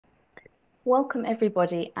Welcome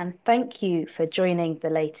everybody, and thank you for joining the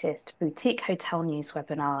latest Boutique Hotel News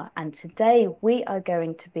webinar. And today we are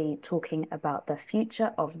going to be talking about the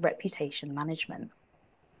future of reputation management.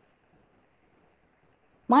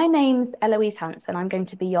 My name's Eloise Hanson. I'm going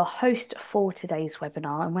to be your host for today's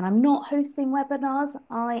webinar. And when I'm not hosting webinars,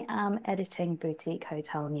 I am editing Boutique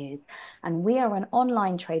Hotel News. And we are an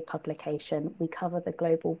online trade publication. We cover the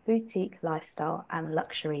global boutique, lifestyle, and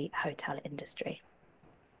luxury hotel industry.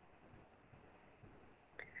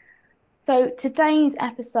 So today's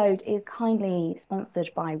episode is kindly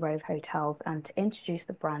sponsored by Rove Hotels, and to introduce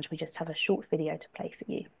the brand, we just have a short video to play for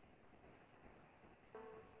you.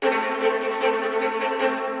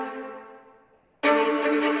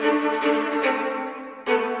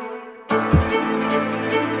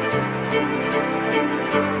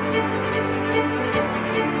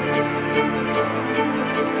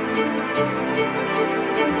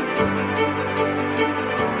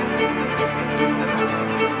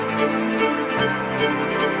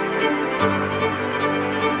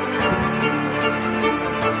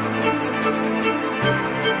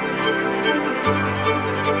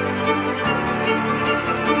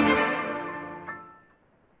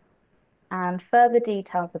 And further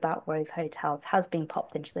details about Rove Hotels has been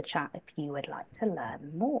popped into the chat if you would like to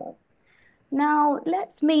learn more. Now,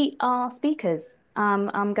 let's meet our speakers.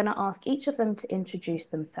 I'm going to ask each of them to introduce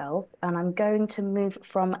themselves, and I'm going to move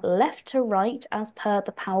from left to right as per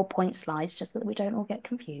the PowerPoint slides, just so that we don't all get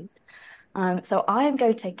confused. So I am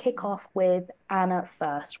going to kick off with Anna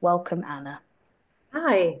first. Welcome, Anna.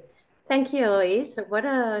 Hi, thank you, Eloise. What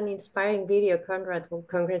an inspiring video, Conrad. Well,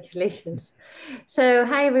 congratulations. So,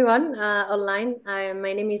 hi everyone online.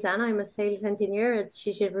 My name is Anna. I'm a sales engineer at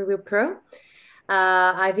Shiji Group Pro.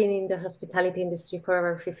 I've been in the hospitality industry for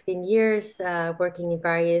over 15 years, working in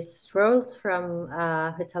various roles from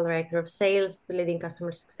hotel director of sales to leading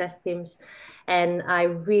customer success teams. And I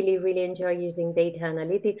really, really enjoy using data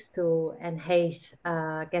analytics to enhance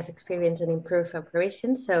guest experience and improve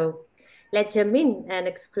operations. So let's jump in and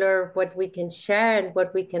explore what we can share and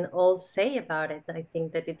what we can all say about it. I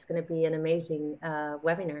think that it's going to be an amazing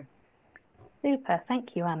webinar. Super,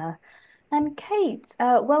 thank you, Anna. And Kate,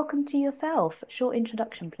 welcome to yourself. Short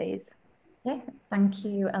introduction, please. Yeah, thank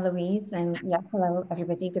you, Eloise. And yeah, hello,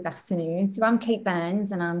 everybody. Good afternoon. So I'm Kate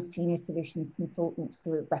Burns and I'm Senior Solutions Consultant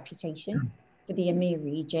for Reputation for the EMEA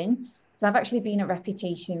region. So I've actually been at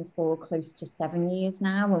Reputation for close to 7 years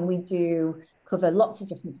now, and we do cover lots of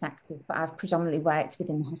different sectors, but I've predominantly worked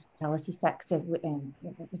within the hospitality sector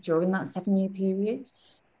during that 7 year period.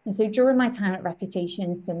 And so during my time at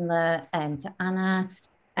Reputation, similar to Anna,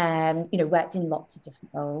 worked in lots of different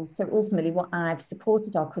roles. So ultimately, what I've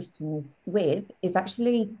supported our customers with is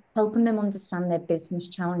actually helping them understand their business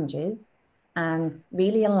challenges and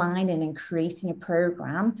really aligning and creating a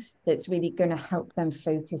program that's really going to help them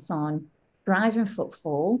focus on driving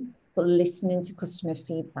footfall, but listening to customer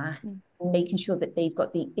feedback and making sure that they've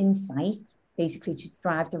got the insight basically to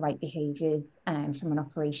drive the right behaviors from an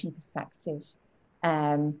operation perspective.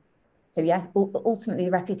 So yeah, ultimately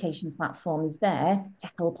the reputation platform is there to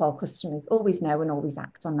help our customers always know and always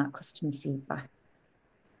act on that customer feedback.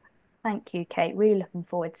 Thank you, Kate. Really looking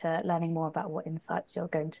forward to learning more about what insights you're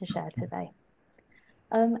going to share today.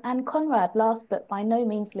 And Conrad, last but by no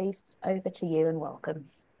means least, over to you and welcome.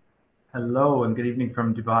 Hello and good evening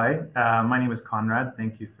from Dubai. My name is Conrad.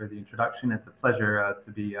 Thank you for the introduction. It's a pleasure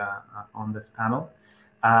to be on this panel.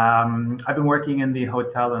 I've been working in the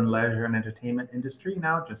hotel and leisure and entertainment industry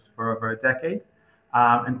now just for over a decade.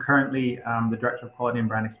 And currently the Director of Quality and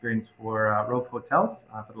Brand Experience for Rove Hotels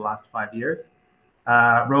for the last 5 years.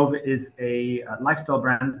 Rove is a lifestyle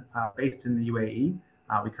brand based in the UAE.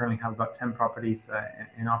 We currently have about 10 properties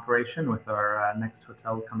in operation with our next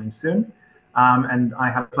hotel coming soon. And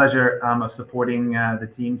I have the pleasure of supporting the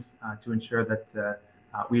teams to ensure that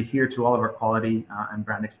we adhere to all of our quality and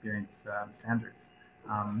brand experience standards.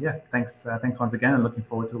 Yeah, thanks once again, and looking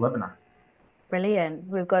forward to the webinar. Brilliant.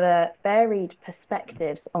 We've got a varied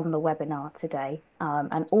perspectives on the webinar today,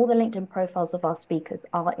 and all the LinkedIn profiles of our speakers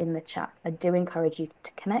are in the chat. I do encourage you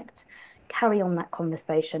to connect, carry on that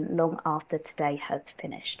conversation long after today has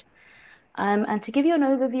finished. And to give you an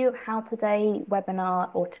overview of how today's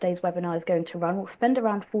webinar is going to run, we'll spend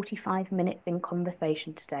around 45 minutes in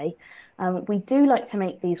conversation today. We do like to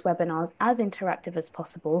make these webinars as interactive as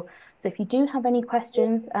possible. So if you do have any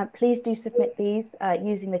questions, please do submit these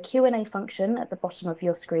using the Q&A function at the bottom of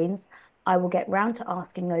your screens. I will get round to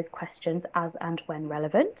asking those questions as and when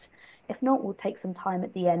relevant. If not, we'll take some time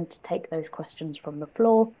at the end to take those questions from the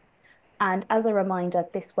floor. And as a reminder,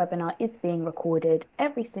 this webinar is being recorded.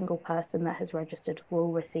 Every single person that has registered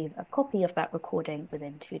will receive a copy of that recording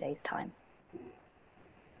within 2 days' time.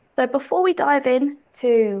 So before we dive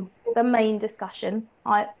into the main discussion,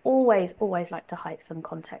 I always like to highlight some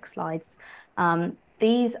context slides.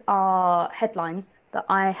 These are headlines that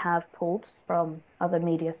I have pulled from other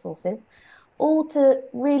media sources, all to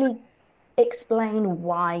really explain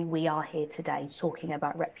why we are here today talking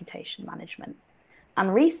about reputation management.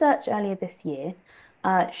 And research earlier this year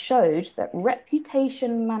showed that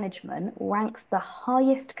reputation management ranks the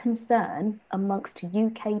highest concern amongst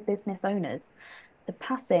UK business owners,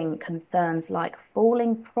 surpassing concerns like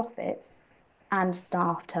falling profits and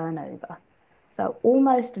staff turnover. So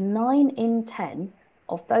almost 9 in 10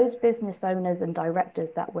 of those business owners and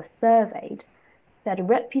directors that were surveyed said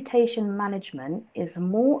reputation management is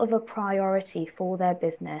more of a priority for their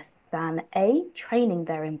business than A, training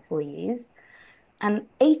their employees, and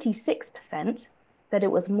 86% said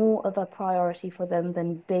it was more of a priority for them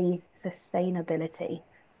than B, sustainability.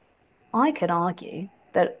 I could argue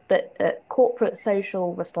that corporate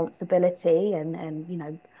social responsibility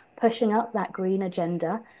and pushing up that green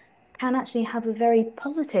agenda can actually have a very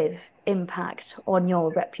positive impact on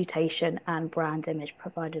your reputation and brand image,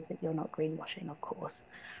 provided that you're not greenwashing, of course.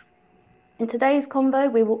 In today's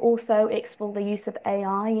convo, we will also explore the use of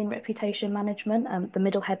AI in reputation management. The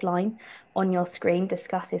middle headline on your screen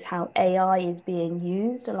discusses how AI is being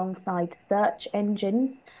used alongside search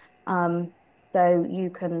engines. So you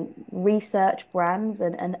can research brands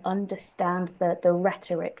and understand the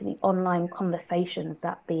rhetoric, the online conversations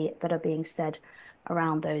that are being said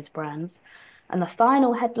around those brands. And the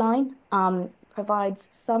final headline provides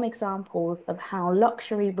some examples of how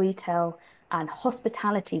luxury retail and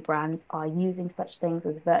hospitality brands are using such things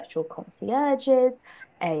as virtual concierges,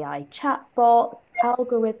 AI chatbots,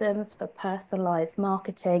 algorithms for personalized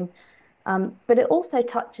marketing. But it also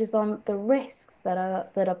touches on the risks that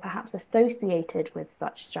are perhaps associated with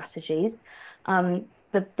such strategies.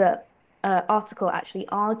 The article actually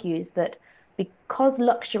argues that because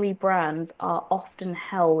luxury brands are often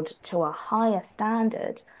held to a higher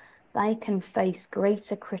standard, they can face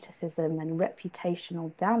greater criticism and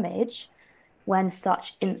reputational damage when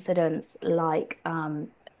such incidents like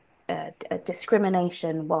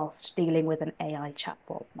discrimination whilst dealing with an AI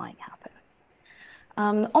chatbot might happen.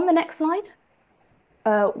 On the next slide,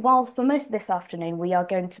 whilst for most of this afternoon, we are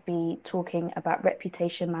going to be talking about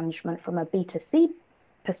reputation management from a B2C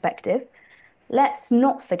perspective, let's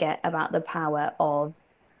not forget about the power of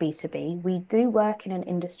B2B. We do work in an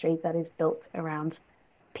industry that is built around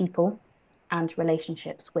people and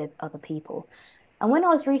relationships with other people. And when I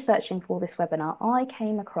was researching for this webinar, I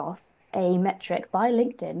came across a metric by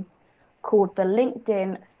LinkedIn called the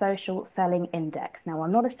LinkedIn Social Selling Index. Now,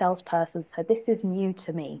 I'm not a salesperson, so this is new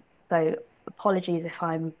to me. So apologies if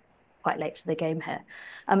I'm quite late to the game here.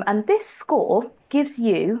 And this score gives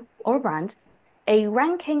you, or a brand, a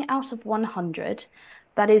ranking out of 100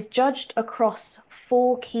 that is judged across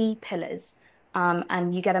 4 key pillars.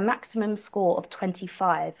 And you get a maximum score of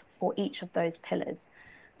 25 for each of those pillars.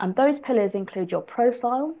 And those pillars include your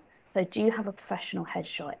profile. So do you have a professional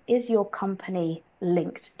headshot? Is your company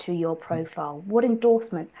linked to your profile? What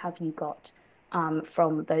endorsements have you got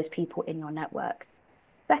from those people in your network?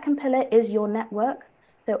 Second pillar is your network.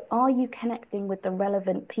 So are you connecting with the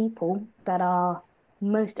relevant people that are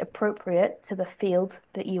most appropriate to the field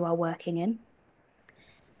that you are working in?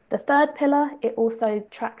 The third pillar, it also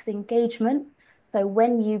tracks engagement. So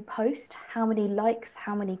when you post, how many likes,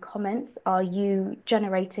 how many comments are you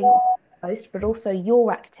generating on the post, but also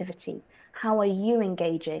your activity. How are you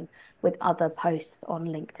engaging with other posts on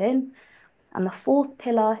LinkedIn? And the fourth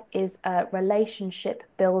pillar is relationship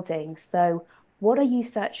building. So what are you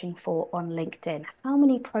searching for on LinkedIn? How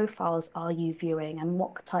many profiles are you viewing and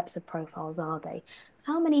what types of profiles are they?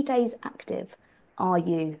 How many days active are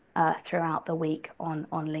you throughout the week on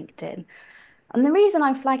LinkedIn? And the reason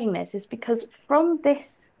I'm flagging this is because from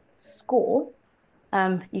this score,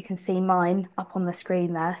 you can see mine up on the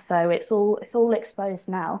screen there, so it's all exposed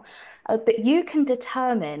now. But you can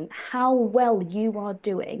determine how well you are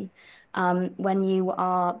doing when you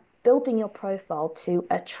are building your profile to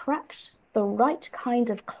attract the right kind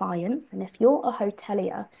of clients. And if you're a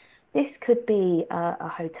hotelier, this could be a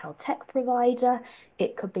hotel tech provider,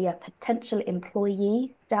 it could be a potential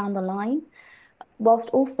employee down the line, whilst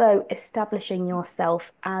also establishing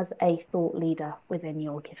yourself as a thought leader within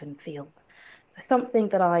your given field. So something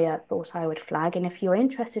that I thought I would flag. And if you're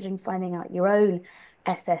interested in finding out your own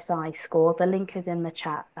SSI score, the link is in the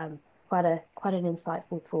chat. It's quite an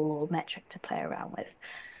insightful tool or metric to play around with.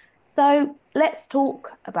 So let's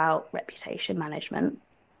talk about reputation management.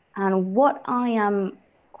 And what I am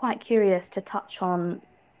quite curious to touch on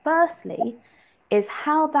firstly is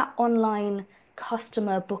how that online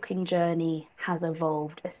customer booking journey has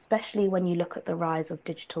evolved, especially when you look at the rise of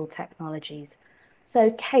digital technologies.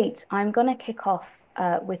 So, Kate, I'm going to kick off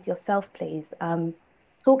with yourself, please.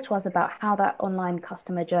 Talk to us about how that online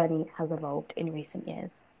customer journey has evolved in recent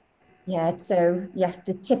years. Yeah, so yeah,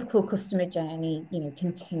 the typical customer journey,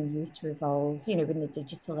 continues to evolve, in the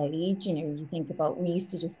digital age. You think about, we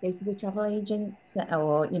used to just go to the travel agents,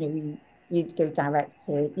 or, we'd go direct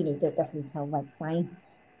to, the hotel website.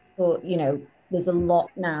 But, there's a lot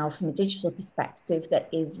now from a digital perspective that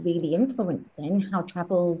is really influencing how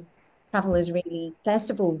travelers really, first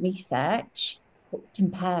of all, research,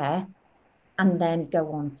 compare, and then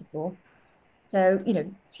go on to book. So,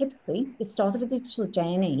 typically the start of a digital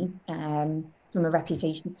journey, from a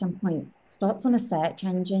reputation standpoint, starts on a search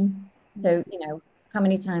engine. So, how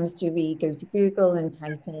many times do we go to Google and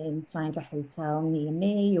type in, find a hotel near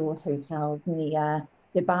me, or hotels near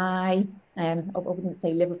Dubai? I wouldn't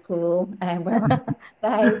say Liverpool, where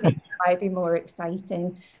I say might be more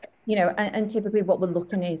exciting. And typically what we're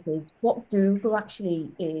looking at is what Google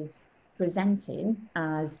actually is presenting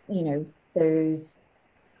as, those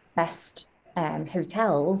best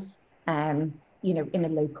hotels, in a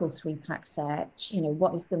local three-pack search.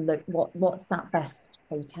 What is what's that best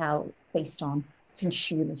hotel based on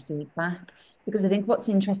consumer feedback? Because I think what's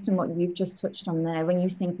interesting, what you've just touched on there, when you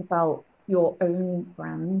think about your own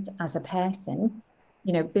brand as a person,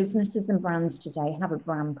 businesses and brands today have a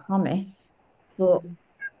brand promise, but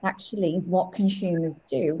actually what consumers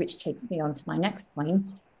do, which takes me on to my next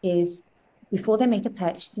point, is before they make a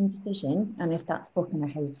purchasing decision, and if that's booking a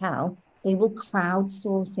hotel, they will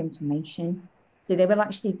crowdsource information. So they will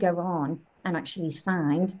actually go on and actually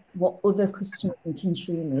find what other customers and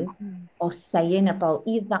consumers are saying about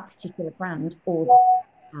either that particular brand or the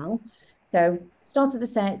hotel. So start of the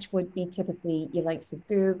search would be typically your likes of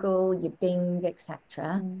Google, your Bing,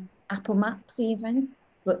 etc., Apple Maps even.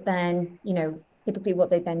 But then, typically what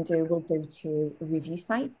they then do will go to review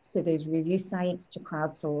sites. So those review sites to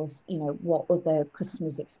crowdsource, what other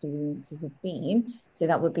customers' experiences have been. So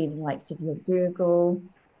that would be the likes of your Google,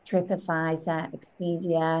 TripAdvisor,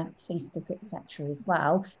 Expedia, Facebook, etc. as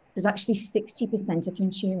well. Because actually 60% of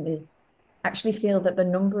consumers actually feel that the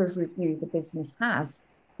number of reviews a business has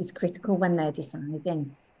is critical when they're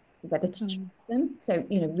deciding whether to choose them. So,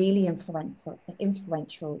 really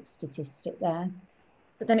influential statistic there.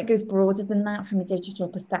 But then it goes broader than that from a digital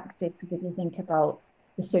perspective, because if you think about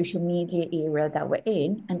the social media era that we're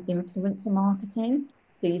in and influencer marketing,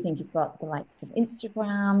 so you think you've got the likes of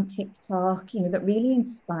Instagram, TikTok, that really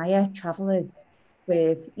inspire travelers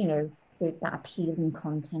with, with that appealing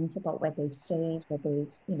content about where they've stayed, where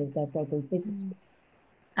they've, where they've visited.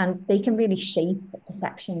 And they can really shape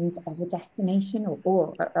perceptions of a destination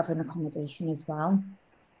or of an accommodation as well.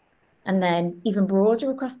 And then even broader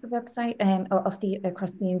across the website,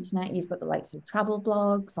 across the internet, you've got the likes of travel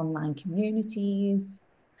blogs, online communities.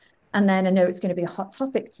 And then I know it's going to be a hot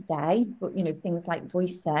topic today, but things like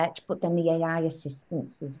voice search, but then the AI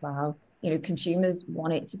assistance as well. Consumers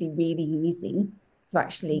want it to be really easy to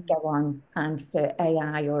actually go on and for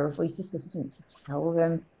AI or a voice assistant to tell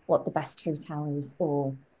them what the best hotel is,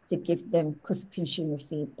 or to give them consumer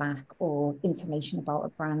feedback or information about a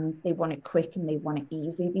brand. They want it quick and they want it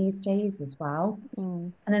easy these days as well.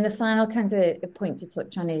 And then the final kind of point to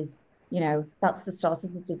touch on is, that's the start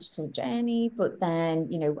of the digital journey. But then,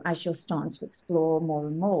 as you're starting to explore more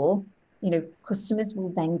and more, customers will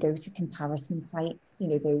then go to comparison sites,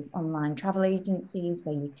 those online travel agencies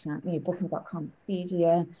where you can, booking.com,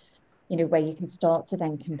 Expedia, where you can start to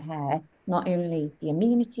then compare not only the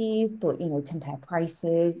amenities, but, compare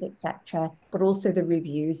prices, etc., but also the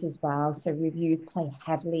reviews as well. So reviews play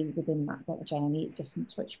heavily within that journey at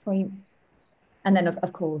different touch points. And then,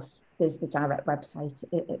 of course, there's the direct website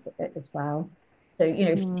as well. So, if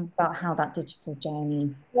you think about how that digital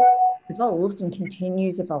journey evolved and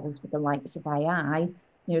continues evolved with the likes of AI,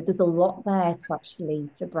 there's a lot there to actually,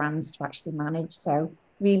 for brands to actually manage. So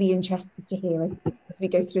really interested to hear as we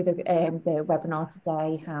go through the webinar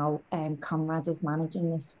today, how Conrad is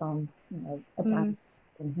managing this from, a brand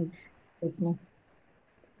in his business.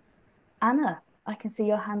 Anna, I can see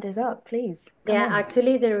your hand is up, please. Yeah,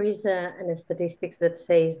 actually, there is a statistics that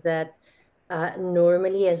says that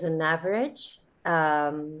normally, as an average,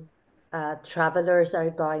 travelers are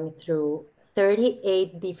going through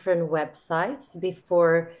 38 different websites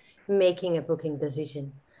before making a booking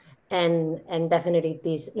decision. And definitely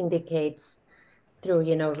this indicates through,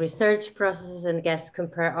 research processes and guest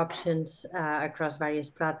compare options across various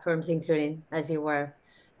platforms, including, as you were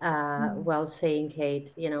well saying,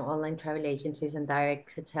 Kate, online travel agencies and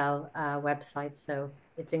direct hotel websites. So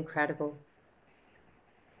it's incredible.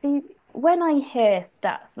 See, when I hear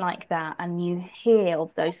stats like that and you hear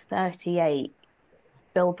of those 38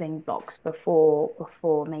 building blocks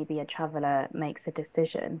before maybe a traveler makes a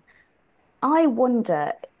decision, I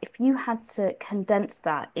wonder if you had to condense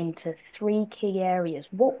that into three key areas,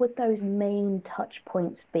 what would those main touch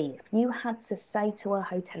points be? If you had to say to a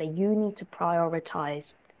hotelier, you need to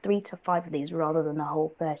prioritize 3 to 5 of these rather than the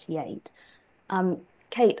whole 38.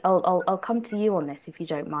 Kate, I'll come to you on this if you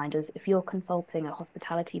don't mind, as if you're consulting a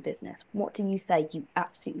hospitality business, what do you say you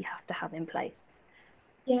absolutely have to have in place?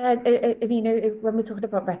 Yeah, I mean, when we're talking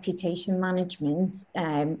about reputation management,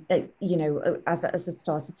 as I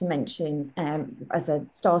started to mention, as I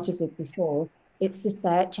started with before, it's the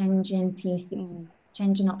search engine piece, it's the Mm, search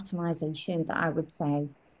engine optimization that I would say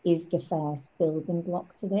is the first building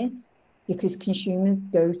block to this, because consumers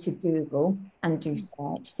go to Google and do mm,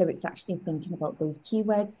 search. So it's actually thinking about those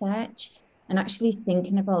keyword search and actually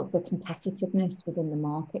thinking about the competitiveness within the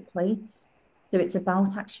marketplace. So it's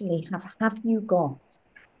about actually have you got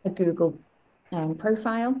a Google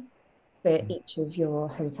profile for each of your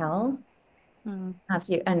hotels? mm. Have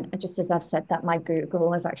you? And just as I've said that, my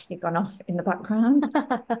Google has actually gone off in the background.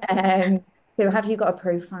 Um, so have you got a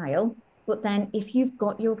profile? But then if you've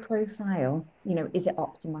got your profile, is it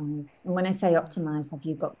optimized? And when I say optimized, have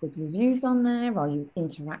you got good reviews on there? Are you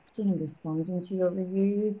interacting and responding to your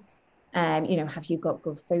reviews? Have you got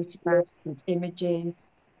good photographs, good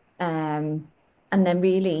images? Um, and then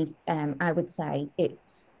really, I would say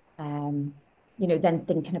it's then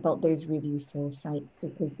thinking about those review source sites,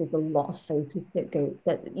 because there's a lot of focus that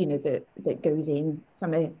goes in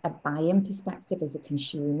from a buying perspective as a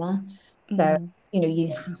consumer. So, Mm,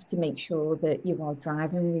 you have to make sure that you are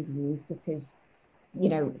driving reviews, because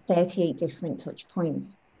 38 different touch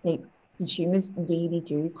points, consumers really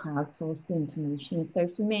do crowdsource the information. So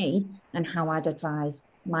for me, and how I'd advise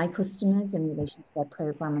my customers in relation to their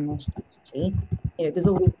program and their strategy, there's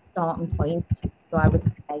always a starting point. So I would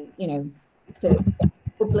say, for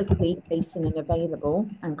publicly facing and available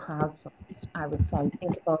and crowdsourced, I would say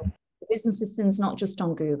think about the business systems, not just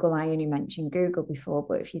on Google. I only mentioned Google before,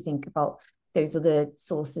 but if you think about those other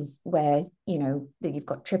sources where that you've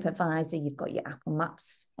got TripAdvisor, you've got your Apple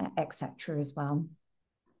Maps, etc. as well.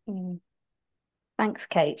 mm. Thanks,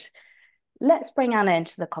 Kate. Let's bring Anna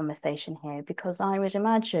into the conversation here, because I would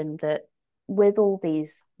imagine that with all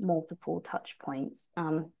these multiple touch points,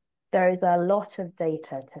 there is a lot of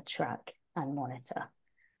data to track and monitor.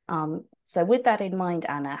 So with that in mind,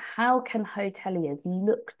 Anna, how can hoteliers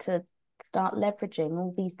look to start leveraging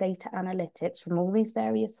all these data analytics from all these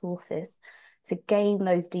various sources to gain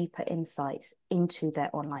those deeper insights into their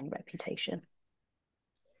online reputation?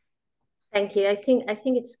 Thank you. I think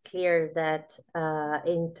it's clear that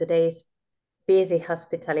in today's busy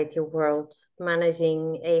hospitality world,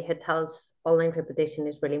 managing a hotel's online reputation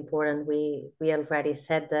is really important. We already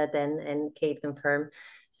said that, and Kate confirmed.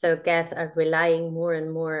 So guests are relying more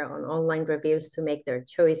and more on online reviews to make their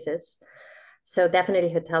choices. So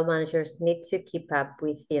definitely hotel managers need to keep up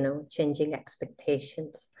with, changing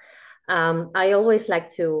expectations. I always like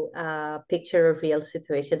to picture a real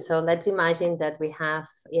situation. So let's imagine that we have,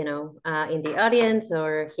 in the audience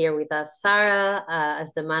or here with us, Sarah,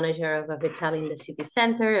 as the manager of a hotel in the city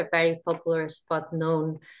center, a very popular spot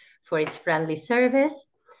known for its friendly service.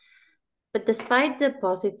 But despite the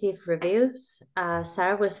positive reviews,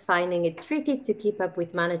 Sarah was finding it tricky to keep up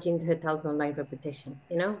with managing the hotel's online reputation.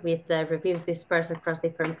 With the reviews dispersed across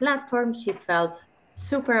different platforms, she felt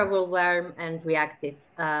super overwhelmed and reactive,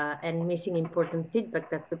 and missing important feedback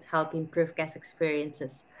that could help improve guest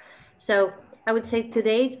experiences. So I would say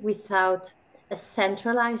today, without a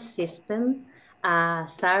centralized system,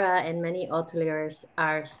 Sarah and many hoteliers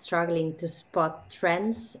are struggling to spot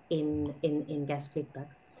trends in guest feedback.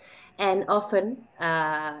 And often,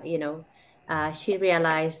 she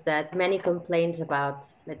realized that many complaints about,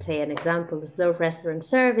 let's say, an example, slow restaurant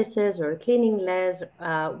services or cleaning less,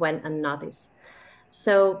 went unnoticed.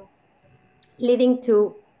 So, leading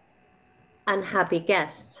to unhappy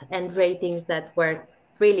guests and ratings that were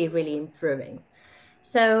really, really improving.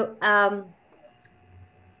 So,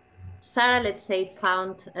 Sarah, let's say,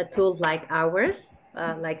 found a tool like ours,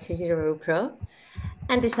 like Shiji Group,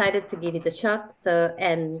 and decided to give it a shot. So,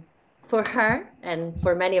 and for her and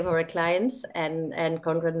for many of our clients, and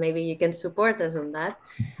Conrad, maybe you can support us on that,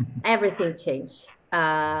 everything changed.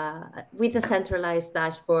 With a centralized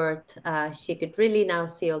dashboard, she could really now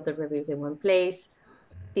see all the reviews in one place.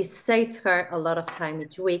 This saved her a lot of time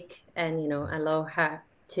each week, and allow her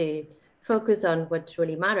to focus on what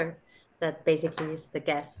truly mattered. That basically is the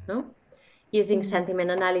guest, no? Using Mm,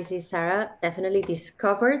 sentiment analysis, Sarah definitely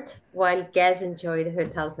discovered while guests enjoy the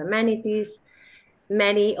hotel's amenities,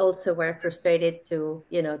 many also were frustrated to,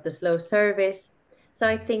 the slow service. So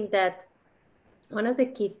I think that one of the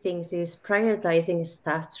key things is prioritizing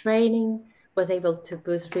staff training was able to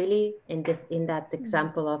boost really in that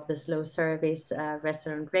example of the slow service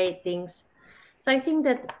restaurant ratings. So I think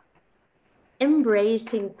that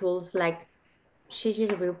embracing tools like Shiji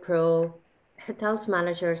Group Pro, hotels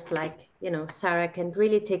managers like, Sarah can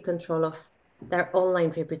really take control of their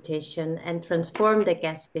online reputation and transform the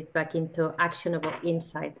guest feedback into actionable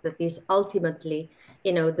insights. That is ultimately,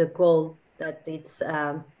 the goal that it's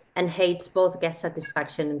enhance both guest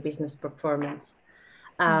satisfaction and business performance.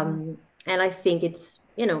 And I think it's,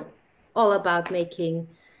 all about making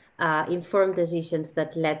informed decisions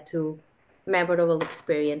that led to memorable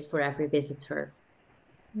experience for every visitor.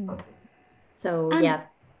 So And yeah.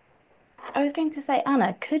 I was going to say,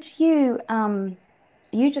 Anna, could you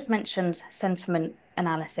you just mentioned sentiment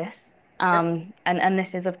analysis. And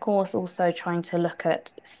this is of course also trying to look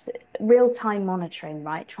at real-time monitoring,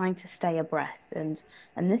 right? Trying to stay abreast. And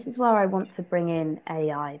this is where I want to bring in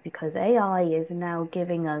AI, because AI is now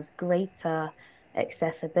giving us greater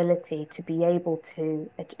accessibility to be able to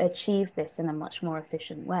achieve this in a much more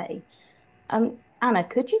efficient way. Anna,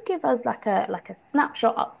 could you give us like a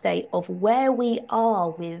snapshot update of where we are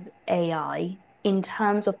with AI in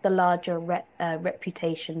terms of the larger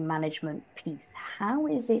reputation management piece? How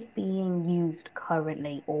is it being used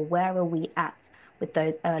currently, or where are we at with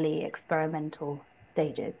those early experimental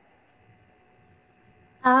stages?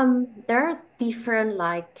 There are different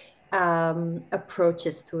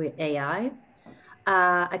approaches to AI.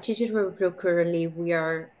 At Shiji Group currently we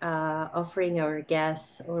are offering our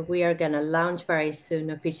guests, or we are gonna launch very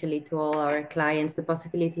soon officially to all our clients, the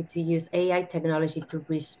possibility to use AI technology to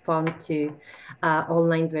respond to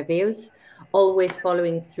online reviews, always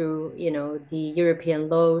following through, the European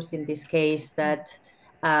laws in this case that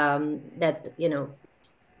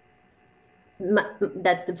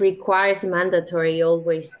that requires mandatory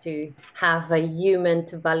always to have a human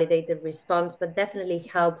to validate the response, but definitely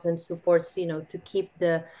helps and supports, to keep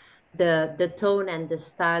the tone and the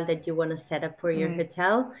style that you want to set up for your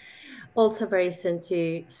hotel. Also very soon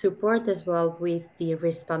to support as well with the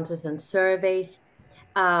responses and surveys.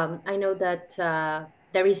 I know that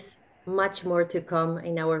there is much more to come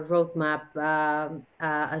in our roadmap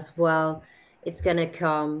as well. It's going to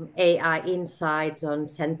come AI insights on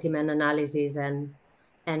sentiment analysis and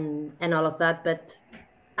all of that. But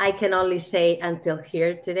I can only say until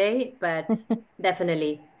here today, but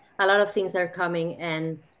definitely a lot of things are coming.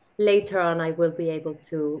 And later on, I will be able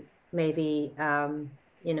to maybe,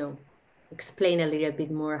 explain a little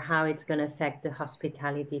bit more how it's going to affect the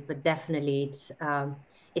hospitality. But definitely,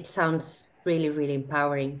 it sounds really, really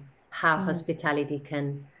empowering how hospitality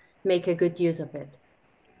can make a good use of it.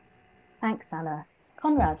 Thanks, Anna.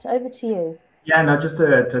 Conrad, over to you. Yeah, no, just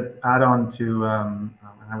to add on to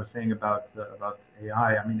what I was saying about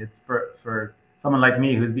AI. I mean, it's for someone like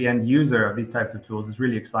me who's the end user of these types of tools, it's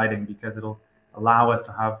really exciting because it'll allow us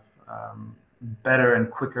to have better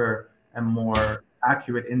and quicker and more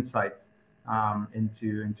accurate insights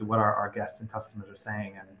into what our guests and customers are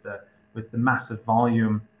saying. And with the massive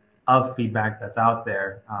volume of feedback that's out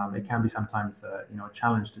there, it can be sometimes a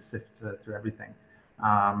challenge to sift through everything.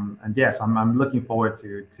 And yes, I'm looking forward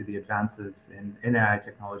to the advances in AI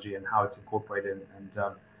technology and how it's incorporated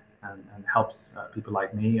and helps people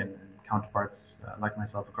like me and counterparts like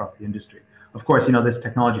myself across the industry. Of course, this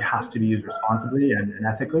technology has to be used responsibly and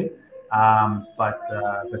ethically. But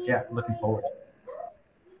yeah, looking forward.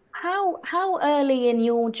 How early in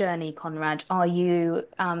your journey, Conrad, are you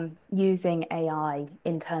using AI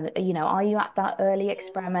in terms, are you at that early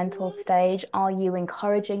experimental stage? Are you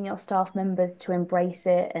encouraging your staff members to embrace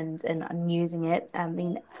it and using it? I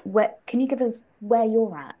mean, can you give us where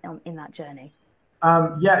you're at in that journey?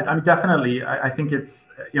 Yeah, I mean, definitely. I think it's,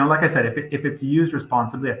 like I said, if it's used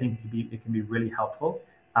responsibly, I think it can be really helpful.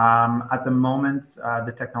 At the moment,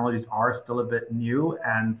 the technologies are still a bit new,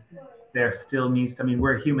 and there still needs to. I mean,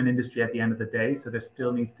 we're a human industry at the end of the day, so there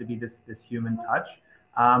still needs to be this human touch.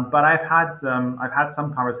 But I've had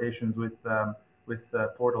some conversations with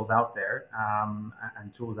portals out there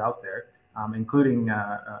and tools out there, including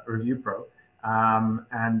Review Pro.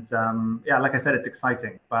 And yeah, like I said, it's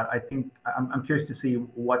exciting, but I think I'm curious to see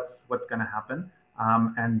what's going to happen.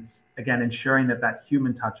 And again, ensuring that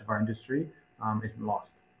human touch of our industry isn't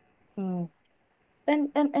lost. Mm.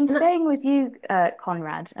 And staying with you,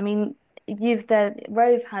 Conrad, I mean, the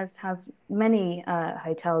Rove has many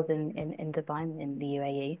hotels in Dubai, in the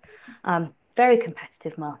UAE. Very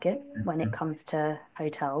competitive market when it comes to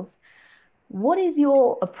hotels. What is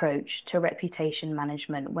your approach to reputation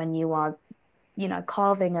management when you are,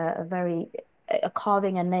 carving a very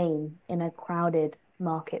carving a name in a crowded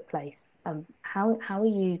marketplace. How are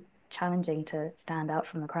you challenging to stand out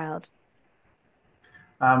from the crowd?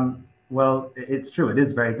 Well, it's true. It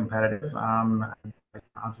is very competitive.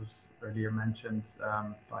 As was earlier mentioned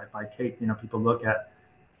by Kate, people look at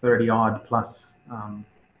 30 odd plus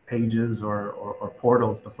pages or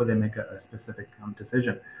portals before they make a specific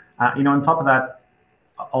decision. On top of that,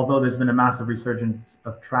 although there's been a massive resurgence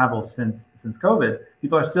of travel since COVID,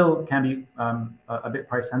 people are still can be a bit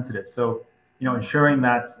price sensitive. So, ensuring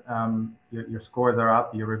that your scores are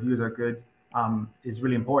up, your reviews are good, is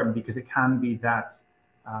really important because it can be that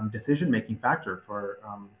decision-making factor for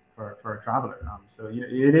a traveler. So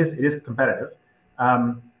it is competitive.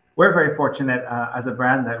 We're very fortunate as a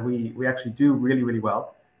brand that we actually do really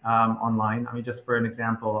well online. I mean, just for an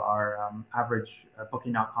example, our average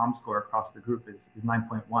Booking.com score across the group is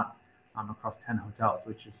 9.1 across 10 hotels,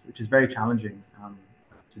 which is very challenging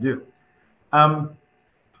to do.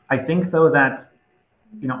 I think though that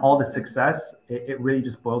all the success, it really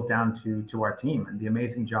just boils down to our team and the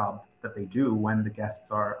amazing job that they do when the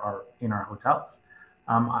guests are in our hotels.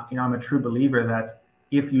 I'm a true believer that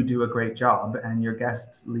if you do a great job and your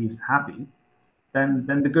guest leaves happy, then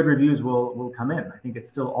the good reviews will come in. I think it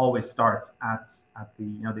still always starts at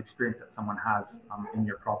the experience that someone has in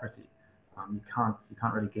your property. You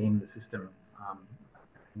can't really game the system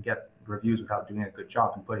and get reviews without doing a good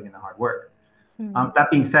job and putting in the hard work. That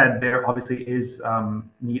being said, there obviously is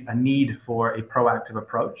a need for a proactive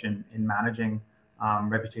approach in managing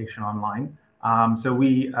reputation online. So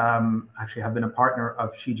we actually have been a partner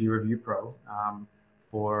of Shiji Review Pro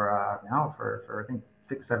for now for I think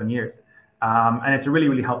 6-7 years, and it's a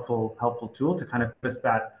really helpful tool to kind of give us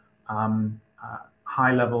that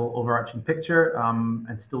high level overarching picture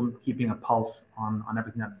and still keeping a pulse on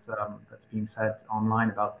everything that's being said online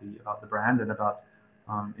about the brand and about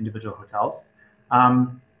individual hotels.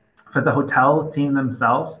 For the hotel team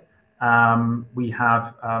themselves, we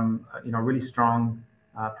have a really strong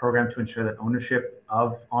program to ensure that ownership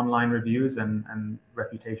of online reviews and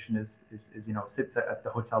reputation is sits at the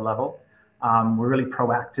hotel level. We're really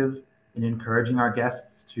proactive in encouraging our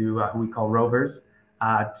guests to who we call rovers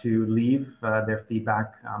to leave their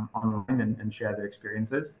feedback online and share their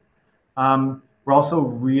experiences. We're also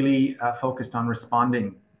really focused on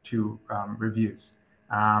responding to reviews.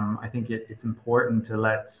 I think it's important to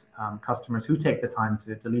let customers who take the time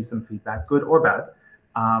to leave some feedback, good or bad,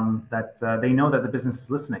 that they know that the business is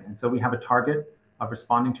listening. And so we have a target of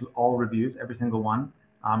responding to all reviews, every single one,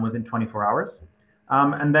 within 24 hours.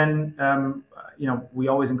 And then, we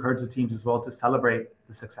always encourage the teams as well to celebrate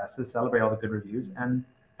the successes, celebrate all the good reviews, and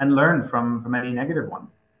learn from any negative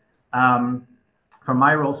ones. From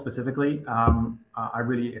my role specifically,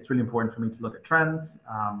 it's really important for me to look at trends,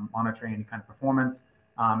 monitoring any kind of performance,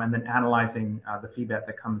 and then analyzing the feedback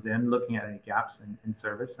that comes in, looking at any gaps in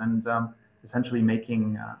service, and essentially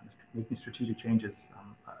making strategic changes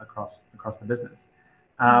across the business.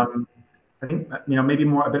 I think maybe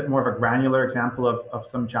a bit more of a granular example of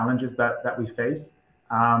some challenges that we face.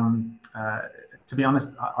 To be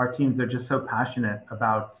honest, our teams, they're just so passionate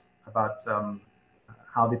about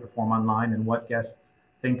how they perform online and what guests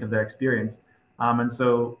think of their experience. And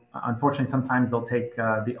so unfortunately, sometimes they'll take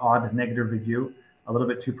the odd negative review a little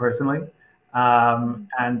bit too personally. So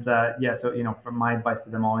from my advice to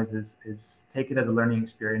them always is take it as a learning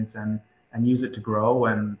experience and use it to grow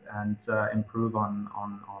and improve on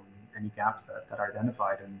any gaps that are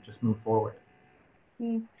identified and just move forward.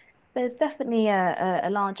 There's definitely a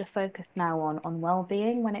larger focus now on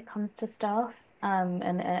well-being when it comes to staff,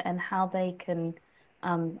 and how they can,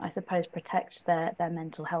 I suppose, protect their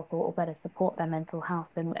mental health or better support their mental health.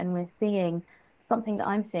 And we're seeing something that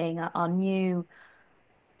I'm seeing are new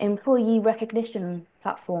employee recognition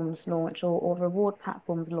platforms launch or reward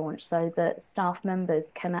platforms launch, so that staff members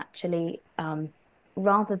can actually,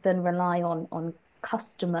 rather than rely on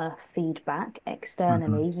customer feedback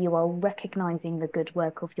externally, you are recognizing the good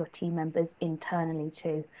work of your team members internally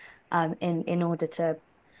too, in order to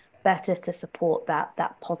better to support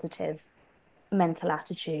that positive mental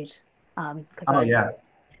attitude. Yeah,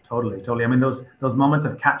 totally. I mean, those moments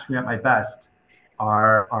of catch me at my best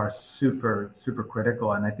are super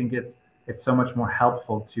critical, and I think it's so much more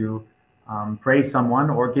helpful to praise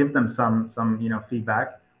someone or give them some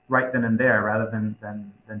feedback right then and there, rather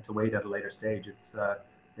than to wait at a later stage. It's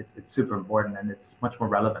super important, and it's much more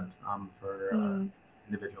relevant for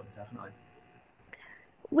individuals, definitely.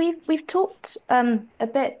 We've talked a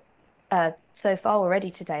bit so far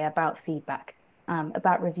already today about feedback,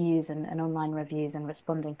 about reviews and online reviews and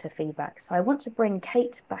responding to feedback. So I want to bring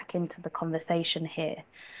Kate back into the conversation here.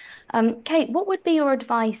 Kate, what would be your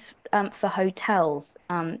advice for hotels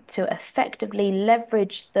to effectively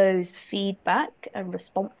leverage those feedback and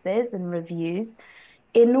responses and reviews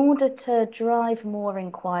in order to drive more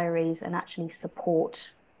inquiries and actually support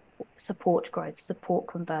growth, support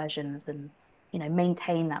conversions, and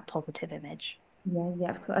maintain that positive image? Yeah,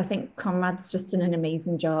 of course. I think Conrad's just done an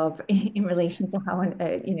amazing job in relation to how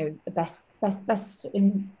the best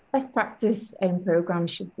practice and program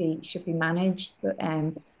should be managed. But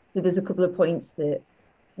so there's a couple of points that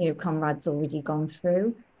Conrad's already gone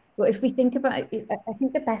through. But if we think about it, I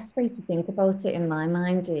think the best way to think about it in my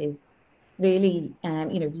mind is really,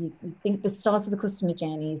 you think the start of the customer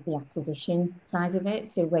journey is the acquisition side of it.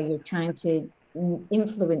 So where you're trying to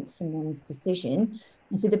influence someone's decision.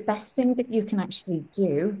 And so the best thing that you can actually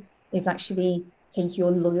do is actually take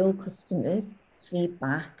your loyal customers'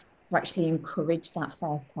 feedback to actually encourage that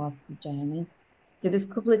first part of the journey. So there's a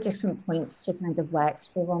couple of different points to kind of work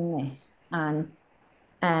through on this.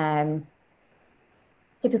 And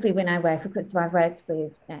typically when I work with, so I've worked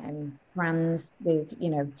with brands with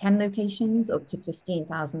 10 locations up to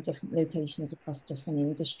 15,000 different locations across different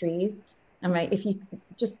industries. And right, if you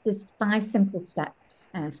just, there's 5 simple steps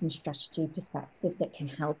from a strategy perspective that can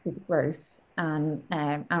help with growth and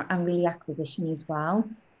really acquisition as well.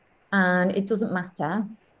 And it doesn't matter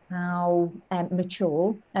how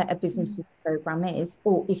mature a business's program is,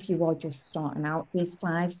 or if you are just starting out, these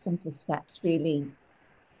 5 simple steps really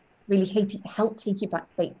help take you back,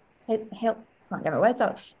 can't get my words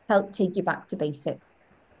out, help take you back to basic.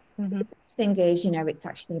 So the first thing is, it's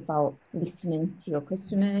actually about listening to your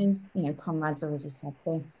customers. Conrad's already said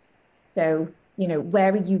this. So,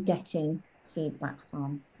 where are you getting feedback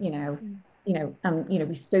from?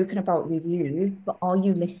 We've spoken about reviews, but are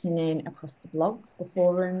you listening across the blogs, the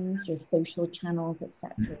forums, your social channels,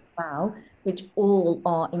 etc. as well, which all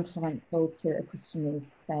are influential to a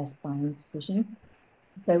customer's first buying decision?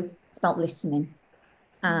 So it's about listening,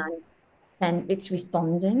 and then it's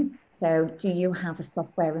responding. So do you have a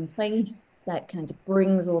software in place that kind of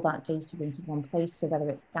brings all that data into one place? So whether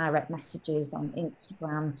it's direct messages on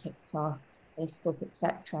Instagram, TikTok, Facebook,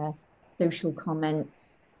 etc., social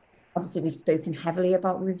comments. Obviously, we've spoken heavily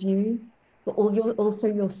about reviews, but also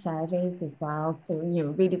your surveys as well. So a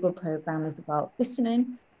really good program is about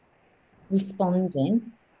listening,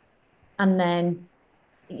 responding, and then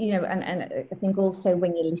and I think also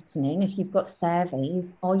when you're listening, if you've got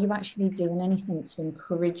surveys, are you actually doing anything to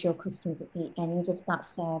encourage your customers at the end of that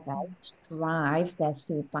survey to drive their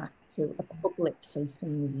feedback to a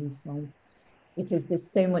public-facing review site? Because there's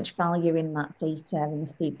so much value in that data and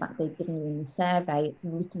the feedback they've given you in the survey. It's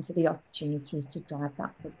looking for the opportunities to drive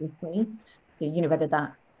that publicly. So, whether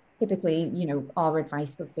that typically, our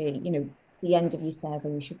advice would be, the end of your survey,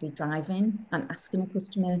 you should be driving and asking a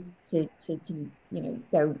customer to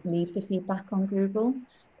go leave the feedback on Google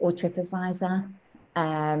or TripAdvisor.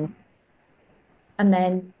 And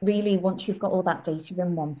then really, once you've got all that data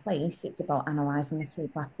in one place, it's about analysing the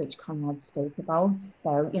feedback, which Conrad spoke about.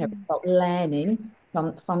 So, it's about learning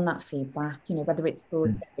from that feedback, whether it's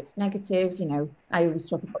good, whether it's negative. I always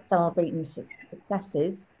talk about celebrating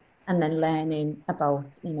successes and then learning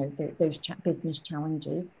about, those business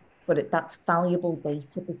challenges. But that's valuable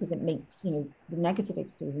data because it makes, the negative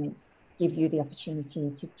experience give you the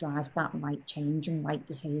opportunity to drive that right change and right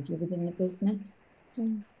behaviour within the business.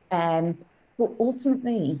 But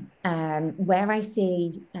ultimately, where I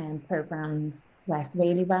see programs work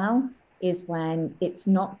really well is when it's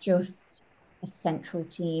not just a central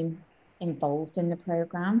team involved in the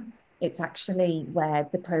program. It's actually where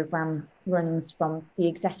the program runs from the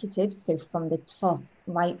executives, so from the top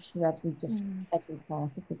right through every part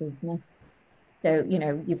of the business. So,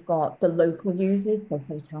 you've got the local users, so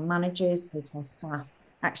hotel managers, hotel staff,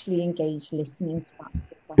 actually engage listening to that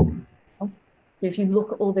feedback. So if you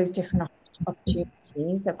look at all those different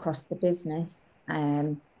opportunities across the business,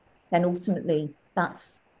 then ultimately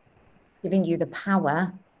that's giving you the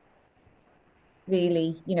power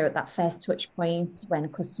really, at that first touch point when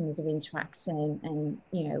customers are interacting and,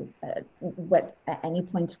 at any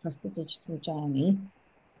point across the digital journey.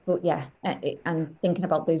 But yeah, and thinking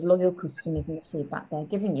about those loyal customers and the feedback they're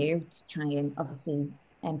giving you to try and obviously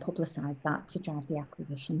publicize that to drive the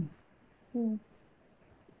acquisition. Do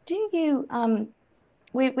you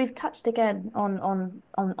we've touched again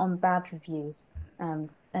on bad reviews, and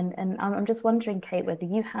I'm just wondering, Kate, whether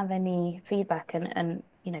you have any feedback, and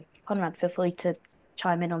Conrad, feel free to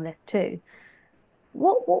chime in on this too.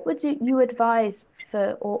 What would you advise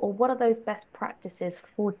for, or what are those best practices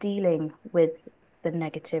for dealing with the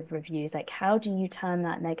negative reviews? Like, how do you turn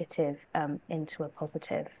that negative into a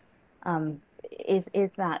positive?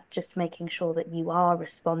 is that just making sure that you are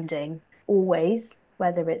responding always,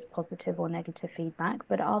 whether it's positive or negative feedback,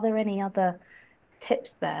 but are there any other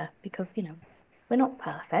tips there? Because, we're not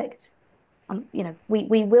perfect.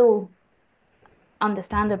 We will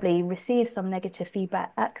understandably receive some negative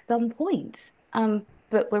feedback at some point.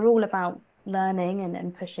 But we're all about learning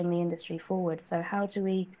and pushing the industry forward. So how can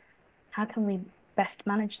we best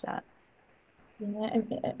manage that? Yeah,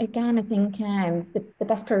 again, I think the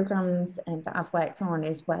best programs that I've worked on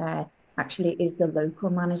is where actually it is the local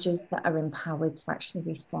managers that are empowered to actually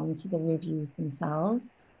respond to the reviews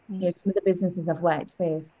themselves. Some of the businesses I've worked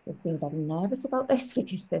with have been very nervous about this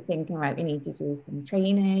because they're thinking, right, we need to do some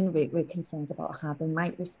training. We're concerned about how they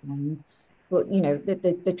might respond. But,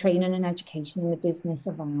 the training and education in the business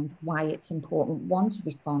around why it's important, one, to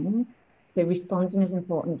respond. So responding is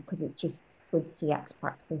important because it's just good CX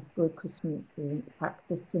practice, good customer experience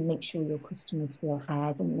practice to make sure your customers feel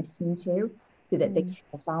heard and listened to so that they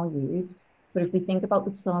feel valued. But if we think about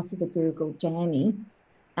the start of the Google journey,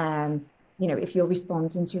 if you're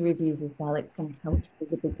responding to reviews as well, it's going to help you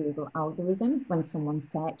with the Google algorithm when someone's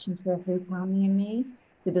searching for a hotel near me.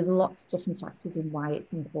 So there's lots of different factors in why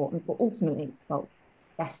it's important, but ultimately it's about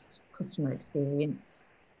best customer experience.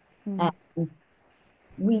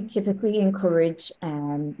 We typically encourage,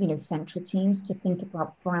 central teams to think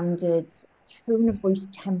about branded tone of voice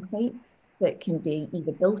templates that can be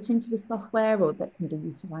either built into the software or that can be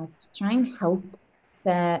utilized to try and help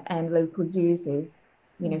their local users,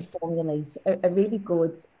 formulate a really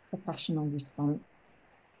good professional response.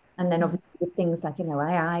 And then obviously with things like,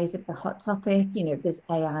 AI is the hot topic, there's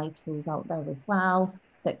AI tools out there as well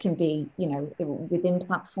that can be, within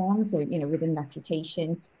platforms. So, within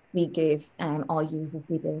Reputation, we give our users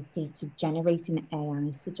the ability to generate an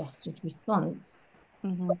AI suggested response.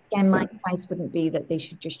 But again, my advice wouldn't be that they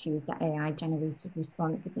should just use the AI generated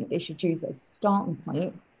response. I think they should use it as a starting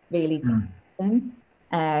point, really, to help them.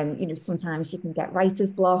 Sometimes you can get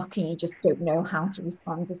writer's block and you just don't know how to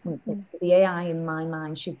respond to something. So the AI, in my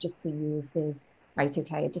mind, should just be used as, right,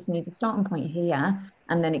 okay, I just need a starting point here.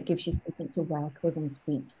 And then it gives you something to work with and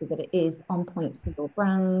tweak so that it is on point for your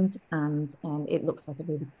brand and it looks like a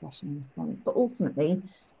really professional response. But ultimately,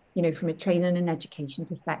 from a training and education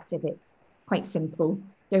perspective, it's quite simple.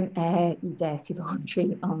 Don't air your dirty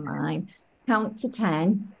laundry online. Count to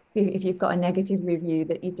 10 if you've got a negative review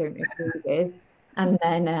that you don't agree with. And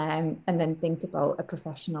then think about a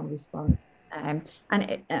professional response. And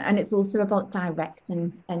it's also about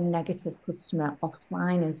directing a negative customer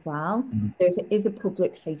offline as well. So if it is a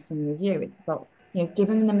public facing review, it's about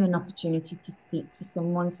giving them an opportunity to speak to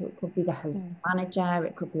someone. So it could be the host manager,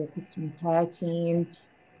 it could be a customer care team,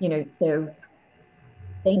 so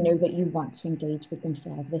they know that you want to engage with them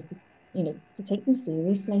further, to take them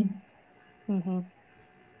seriously.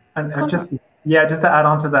 And just to add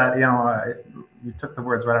on to that, you took the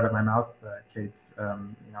words right out of my mouth, Kate.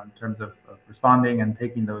 In terms of responding and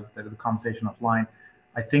taking the conversation offline,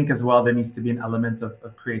 I think as well there needs to be an element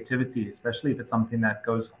of creativity, especially if it's something that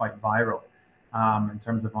goes quite viral in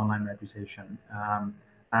terms of online reputation.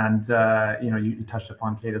 You touched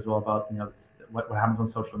upon, Kate, as well about what happens on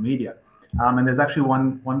social media. And there's actually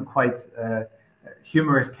one quite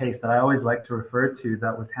humorous case that I always like to refer to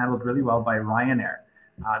that was handled really well by Ryanair.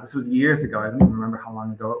 This was years ago. I don't even remember how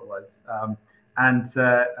long ago it was. I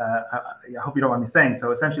hope you don't mind me saying.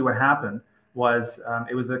 So essentially what happened was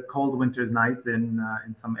it was a cold winter's night in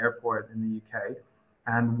some airport in the UK.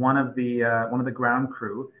 And one of the ground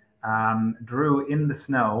crew drew in the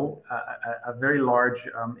snow a very large,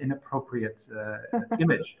 inappropriate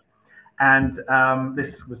image. And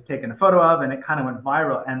this was taken a photo of, and it kind of went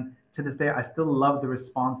viral. And to this day, I still love the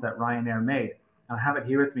response that Ryanair made. I have it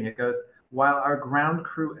here with me. It goes, "While our ground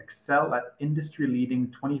crew excel at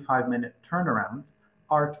industry-leading 25-minute turnarounds,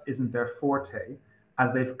 art isn't their forte,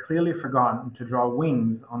 as they've clearly forgotten to draw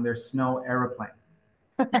wings on their snow aeroplane."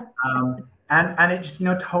 And it just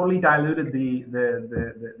totally diluted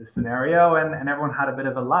the scenario, and everyone had a bit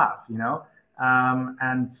of a laugh,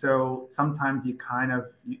 and so sometimes you kind of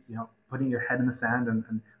putting your head in the sand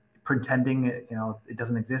and pretending it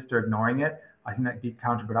doesn't exist or ignoring it, I think that can be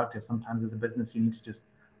counterproductive. Sometimes as a business you need to just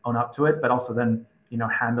own up to it, but also then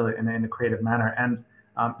handle it in a creative manner. And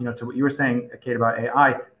to what you were saying, Kate, about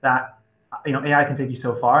AI, that AI can take you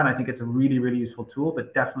so far, and I think it's a really, really useful tool,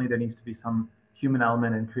 but definitely there needs to be some human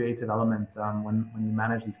element and creative element when you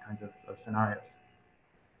manage these kinds of scenarios.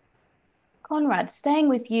 Conrad, staying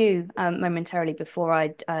with you momentarily before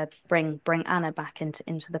I bring Anna back into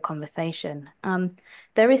the conversation.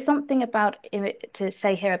 There is something to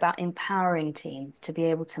say here about empowering teams to be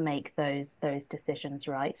able to make those decisions,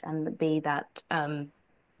 right, and be that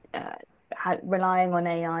relying on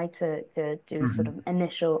AI to do sort of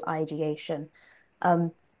initial ideation.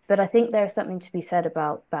 But I think there's something to be said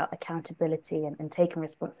about accountability and taking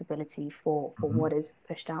responsibility for what is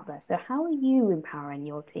pushed out there. So how are you empowering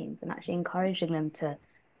your teams and actually encouraging them to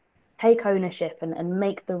take ownership and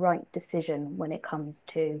make the right decision when it comes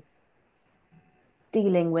to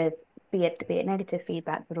dealing with be it negative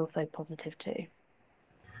feedback, but also positive too?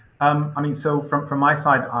 I mean, so from my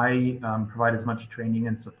side, I provide as much training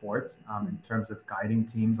and support in terms of guiding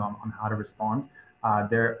teams on how to respond.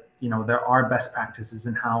 There are best practices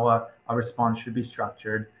in how a response should be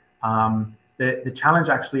structured. The challenge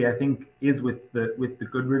actually, I think, is with the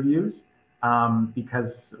good reviews,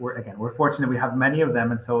 because we're fortunate we have many of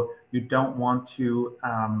them, and so you don't want to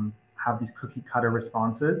have these cookie cutter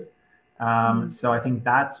responses. So I think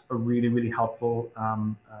that's a really, really helpful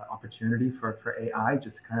opportunity for AI,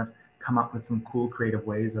 just to kind of come up with some cool, creative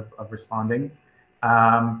ways of responding.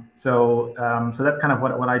 So that's kind of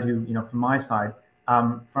what I do, from my side.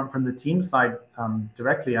 From the team side,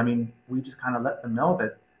 directly, I mean, we just kind of let them know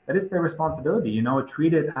that it's their responsibility.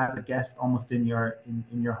 Treat it as a guest almost in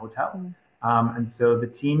your hotel. And so the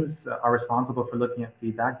teams are responsible for looking at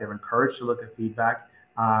feedback. They're encouraged to look at feedback.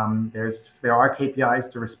 There are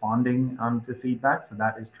KPIs to responding to feedback, so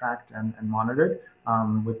that is tracked and monitored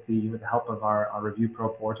with the help of our Review Pro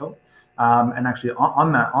portal. And actually,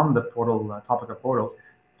 on the portal topic of portals,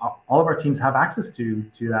 all of our teams have access to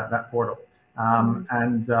that portal,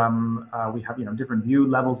 and we have different view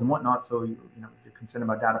levels and whatnot. So you're concerned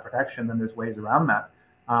about data protection, then there's ways around that.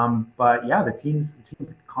 But yeah, the teams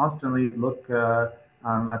constantly look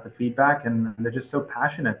at the feedback, and they're just so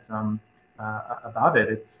passionate about it.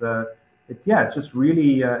 It's just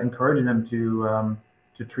really encouraging them to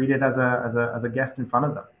treat it as a guest in front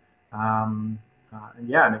of them.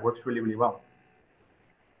 And it works really, really well.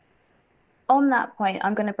 On that point,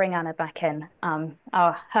 I'm going to bring Anna back in.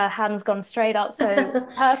 Her hand's gone straight up, so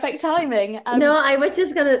perfect timing. No, I was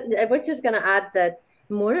just gonna add that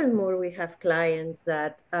more and more we have clients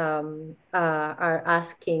that are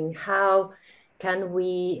asking how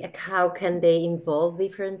can they involve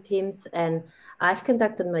different teams, and I've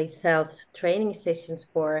conducted myself training sessions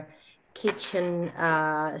for kitchen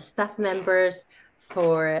staff members,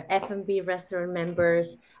 for F&B restaurant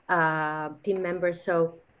members, team members.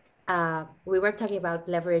 So we were talking about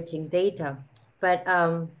leveraging data, but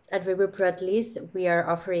at Review Pro, at least, we are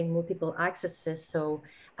offering multiple accesses. So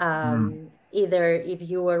either if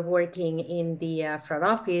you are working in the front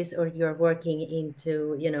office, or you're working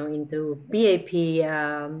into BAP,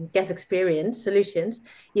 guest experience solutions,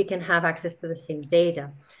 you can have access to the same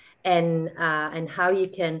data, and how you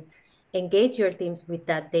can engage your teams with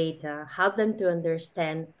that data, help them to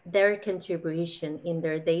understand their contribution in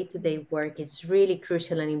their day-to-day work. It's really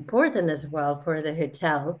crucial and important as well for the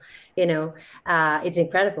hotel. It's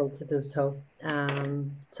incredible to do so.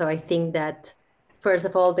 So I think that, first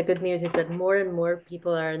of all, the good news is that more and more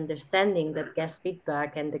people are understanding that guest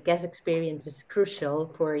feedback and the guest experience is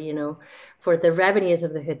crucial for the revenues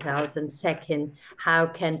of the hotels. And second, how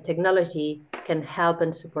can technology can help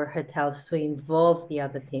and support hotels to involve the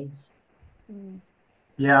other teams.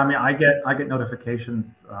 Yeah, I mean, I get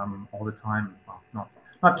notifications all the time. Well,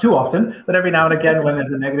 not too often, but every now and again when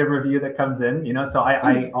there's a negative review that comes in. So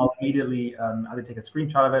I'll immediately either take a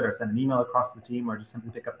screenshot of it or send an email across to the team, or just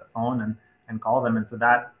simply pick up the phone and call them. And so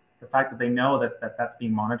that the fact that they know that's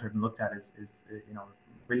being monitored and looked at is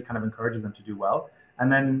really kind of encourages them to do well.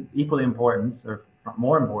 And then equally important, or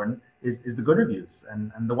more important, is the good reviews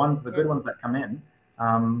and the good ones that come in.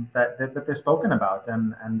 That they're spoken about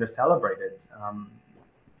and they're celebrated,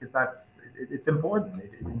 because it's important.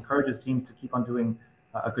 It encourages teams to keep on doing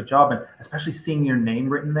a good job, and especially seeing your name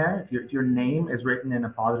written there. If your name is written in a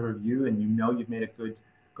positive review and you've made a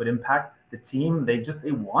good impact, the team they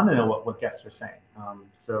want to know what guests are saying.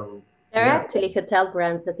 There are actually hotel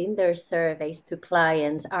brands that in their surveys to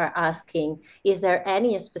clients are asking, is there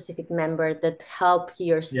any specific member that help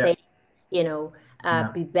your stay,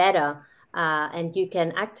 be better? And you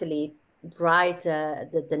can actually write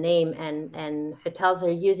the name, and hotels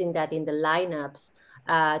are using that in the lineups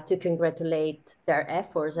to congratulate their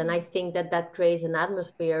efforts. And I think that creates an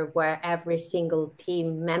atmosphere where every single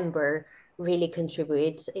team member really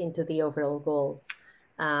contributes into the overall goal.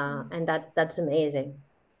 And that's amazing.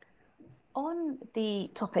 On the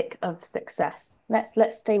topic of success,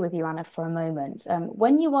 let's stay with you, Anna, for a moment.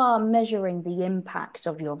 When you are measuring the impact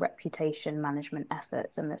of your reputation management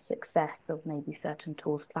efforts and the success of maybe certain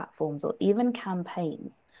tools, platforms, or even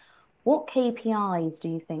campaigns, what KPIs do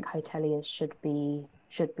you think hoteliers should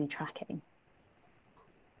be tracking?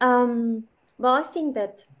 Well, I think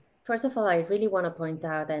that first of all, I really want to point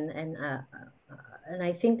out, and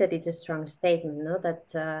I think that it's a strong statement, no, that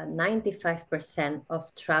 95%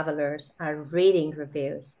 of travelers are reading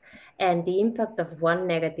reviews, and the impact of one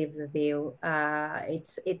negative review,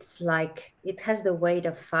 it's like it has the weight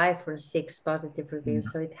of 5 or 6 positive reviews,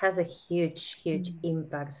 so it has a huge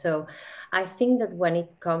impact. So I think that when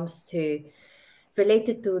it comes to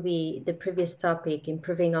related to the previous topic,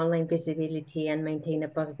 improving online visibility and maintain a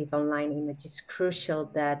positive online image, it's crucial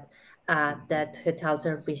that that hotels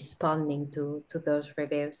are responding to those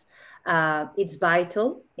reviews. It's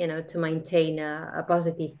vital, to maintain a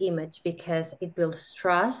positive image, because it builds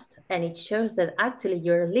trust and it shows that actually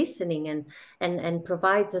you're listening, and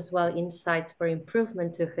provides as well insights for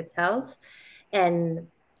improvement to hotels, and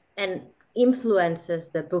and influences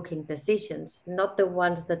the booking decisions, not the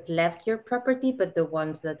ones that left your property, but the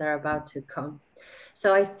ones that are about to come.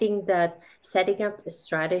 So I think that setting up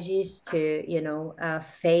strategies to,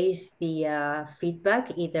 face the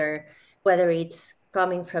feedback, either whether it's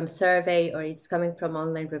coming from survey or it's coming from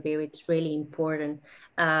online review, it's really important.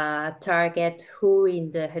 Target who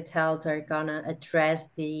in the hotels are gonna address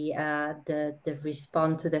the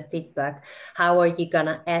response to the feedback. How are you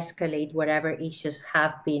gonna escalate whatever issues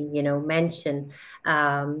have been, mentioned?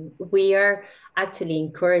 We are actually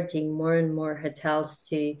encouraging more and more hotels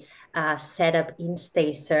to set up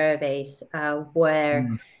in-stay surveys where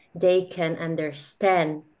they can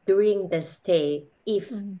understand during the stay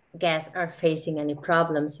if guests are facing any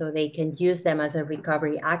problems, so they can use them as a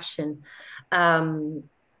recovery action. And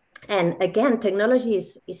again, technology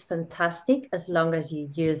is fantastic as long as you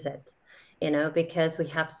use it, because we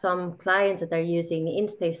have some clients that are using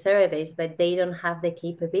in-stay surveys, but they don't have the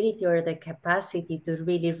capability or the capacity to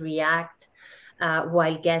really react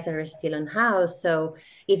while guests are still in house. So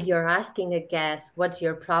if you're asking a guest, what's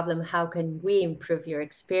your problem? How can we improve your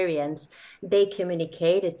experience? They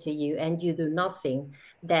communicate it to you and you do nothing.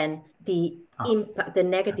 Then the impact, the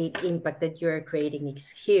negative impact that you're creating is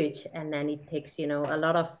huge. And then it takes, a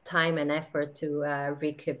lot of time and effort to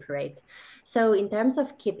recuperate. So in terms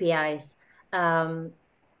of KPIs,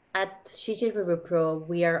 at Shiji Group Pro,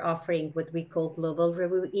 we are offering what we call Global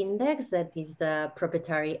Review Index. That is a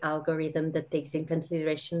proprietary algorithm that takes in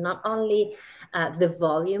consideration not only the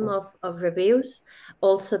volume of reviews,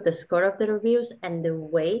 also the score of the reviews and the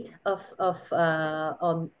weight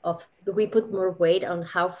we put more weight on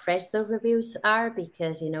how fresh the reviews are,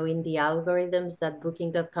 because in the algorithms that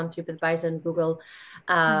Booking.com, TripAdvisor, and Google,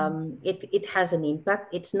 it has an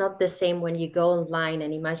impact. It's not the same when you go online,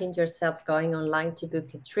 and imagine yourself going online to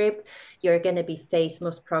book a trip. You're going to be faced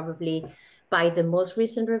most probably by the most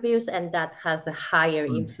recent reviews, and that has a higher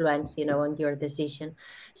influence on your decision.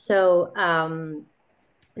 So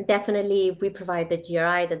definitely we provide the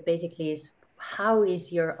GRI that basically is, how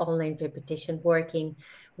is your online reputation working?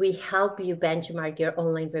 We help you benchmark your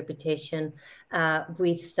online reputation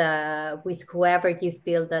with whoever you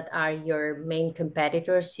feel that are your main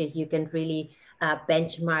competitors, so you can really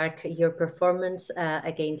benchmark your performance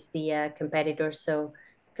against the competitors. So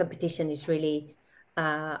competition is really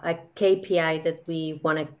a KPI that we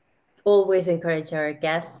want to always encourage our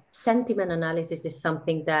guests. Sentiment analysis is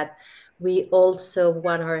something that we also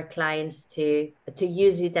want our clients to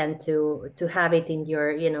use it and to have it in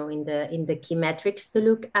your, in the key metrics to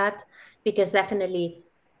look at, because definitely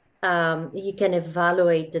you can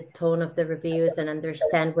evaluate the tone of the reviews and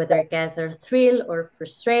understand whether guests are thrilled or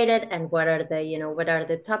frustrated, and what are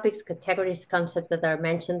the topics, categories, concepts that are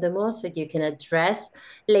mentioned the most, so you can address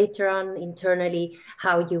later on internally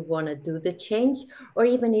how you want to do the change. Or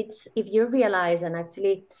even if you realize, and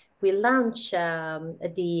actually we launched I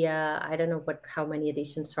don't know how many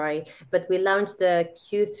editions, sorry, but we launched the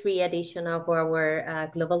Q3 edition of our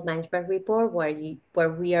global management report,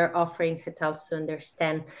 where we are offering hotels to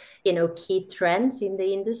understand, key trends in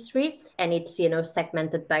the industry, and it's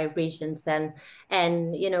segmented by regions, and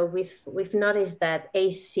we've noticed that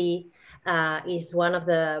AC is one of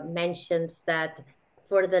the mentions that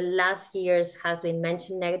for the last years has been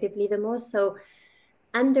mentioned negatively the most. So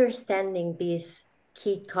understanding these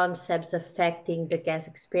key concepts affecting the guest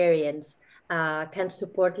experience can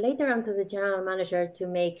support later on to the general manager to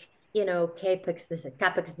make capex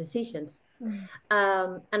decisions.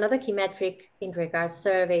 Another key metric in regards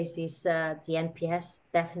surveys is the NPS.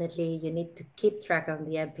 Definitely you need to keep track of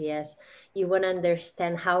the NPS. You want to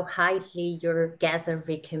understand how highly your guests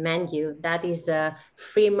recommend you. That is a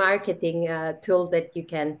free marketing tool that you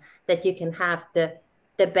can have. The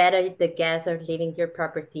better the guests are leaving your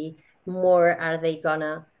property, more are they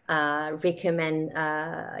gonna recommend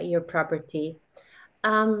your property.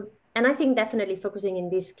 And I think definitely focusing in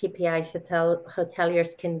these KPIs,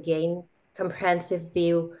 hoteliers can gain comprehensive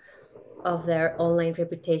view of their online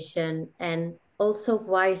reputation, and also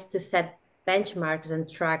wise to set benchmarks and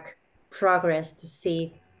track progress to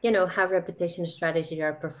see, how reputation strategies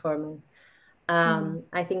are performing.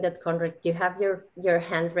 I think that Conrad, you have your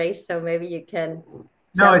hand raised, so maybe you can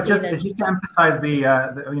No, jump in it's and just to emphasize the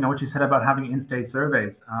what you said about having in-stay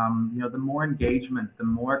surveys. The more engagement, the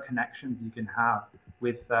more connections you can have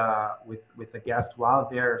with a guest while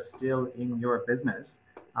they're still in your business,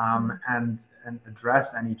 and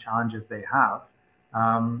address any challenges they have,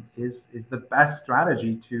 is the best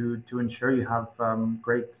strategy to ensure you have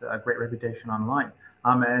great reputation online.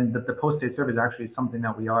 And the post-stay survey is actually something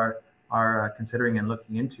that we are considering and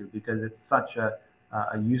looking into, because it's such a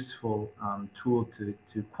useful tool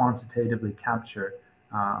to quantitatively capture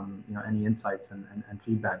any insights and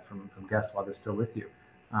feedback from guests while they're still with you.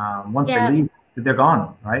 Once they yeah. leave, they're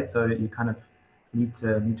gone, right? So you kind of need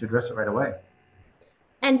to address it right away.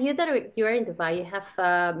 And you are in Dubai, you have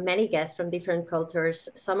many guests from different cultures.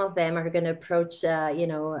 Some of them are going to approach,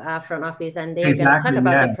 front office, and they are going to talk Exactly.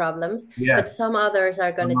 about the Yeah. problems. But Yes. some others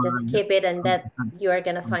are going to just Yeah. keep it, and that 100%. you are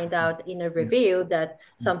going to find out in a review that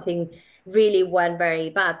Yeah. something really went very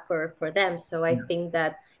bad for them. So I Yeah. think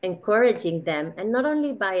that encouraging them, and not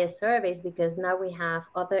only via surveys, because now we have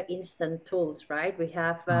other instant tools, right? We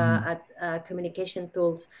have communication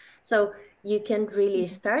tools. So you can really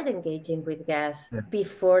start engaging with guests Yeah.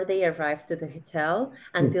 before they arrive to the hotel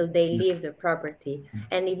until they leave the property.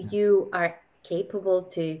 And if you are capable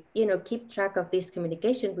to, keep track of this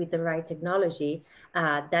communication with the right technology,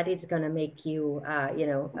 that is going to make you,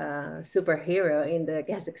 a superhero in the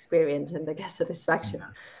guest experience and the guest satisfaction.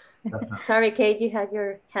 Definitely. Sorry, Kate, you had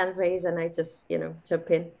your hand raised and I just,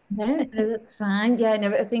 jump in. No, that's fine. Yeah, no,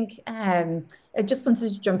 I think I just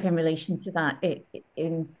wanted to jump in relation to that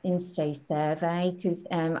in-stay survey, because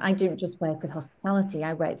I don't just work with hospitality,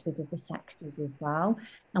 I worked with other sectors as well.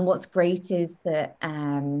 And what's great is that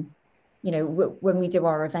when we do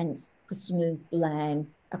our events, customers learn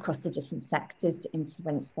across the different sectors to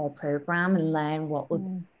influence their program and learn what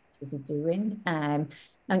other sectors are doing. And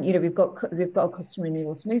we've got a customer in the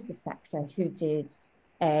automotive sector who did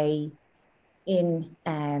a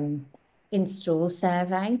in-store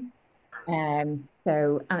survey.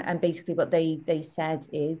 So and basically what they said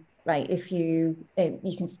is, right, if you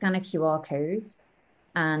can scan a QR code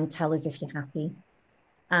and tell us if you're happy.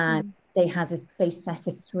 And they set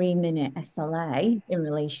a 3-minute SLA in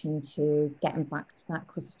relation to getting back to that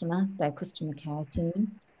customer, their customer care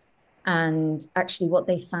team. And actually what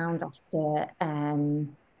they found after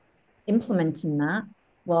implementing that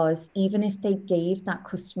was, even if they gave that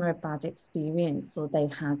customer a bad experience or they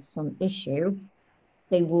had some issue,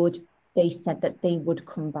 they said that they would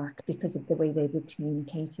come back because of the way they were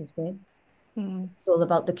communicated with. It's all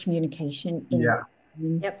about the communication.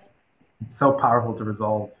 Yep. It's so powerful to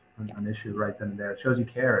resolve an issue right then and there. It shows you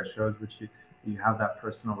care. It shows that you have that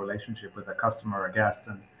personal relationship with a customer or a guest,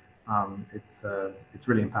 and it's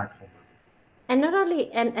really impactful. And not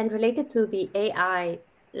only, and related to the AI,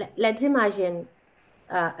 let's imagine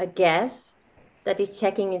a guest that is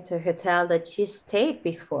checking into a hotel that she stayed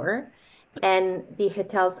before, and the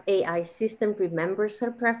hotel's AI system remembers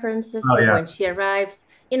her preferences. Oh So yeah. when she arrives,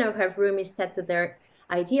 her room is set to their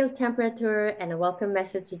ideal temperature, and a welcome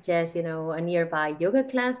message suggests, a nearby yoga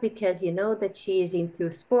class, because you know that she is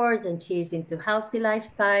into sports and she is into healthy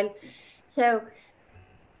lifestyle. So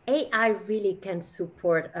AI really can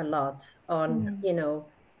support a lot on,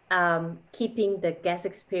 keeping the guest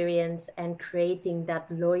experience and creating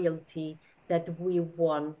that loyalty that we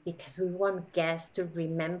want, because we want guests to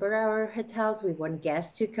remember our hotels, we want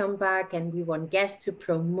guests to come back, and we want guests to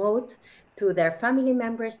promote to their family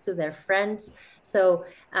members, to their friends. So,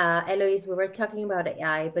 Eloise, we were talking about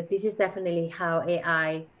AI, but this is definitely how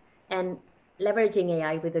AI and leveraging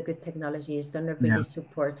AI with a good technology is going to really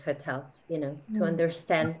support hotels, to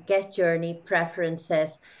understand guest journey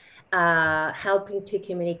preferences, helping to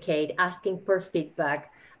communicate, asking for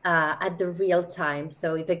feedback at the real time.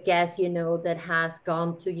 So if a guest, that has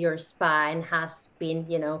gone to your spa and has been,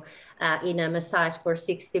 in a massage for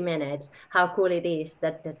 60 minutes, how cool it is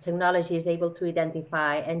that the technology is able to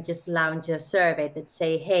identify and just launch a survey that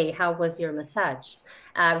say, hey, how was your massage?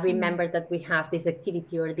 Remember that we have this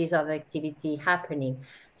activity or this other activity happening.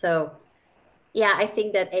 So yeah, I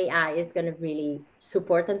think that AI is going to really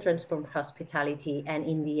support and transform hospitality, and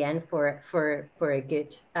in the end, for a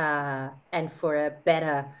good and for a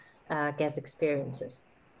better guest experiences.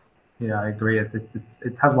 Yeah, I agree. It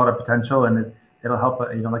has a lot of potential, and it'll help.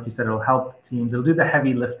 Like you said, it'll help teams. It'll do the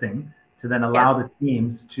heavy lifting to then allow the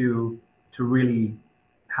teams to really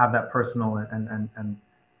have that personal and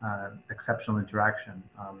exceptional interaction.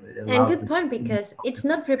 It And allows good point, because it's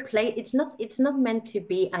not it's not meant to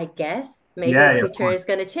be, I guess, maybe yeah, the yeah, future is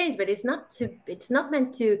going to change, but it's not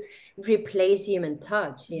meant to replace human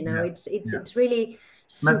touch, you know. yeah, It's really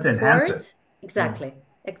it's meant to enhance it. support. Exactly.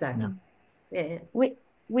 Yeah. Yeah.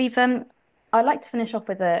 We've I'd like to finish off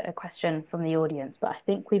with a question from the audience, but I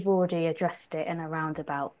think we've already addressed it in a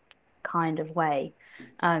roundabout kind of way.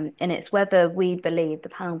 And it's whether the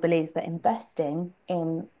panel believes that investing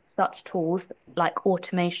in such tools like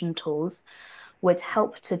automation tools would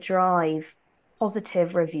help to drive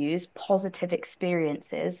positive reviews, positive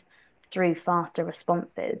experiences through faster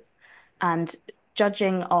responses. And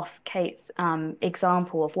judging off Kate's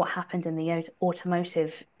example of what happened in the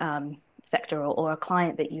automotive sector, or a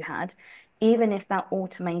client that you had, even if that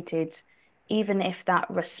even if that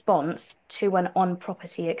response to an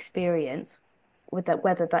on-property experience,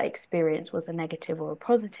 whether that experience was a negative or a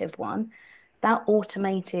positive one, that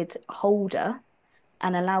automated holder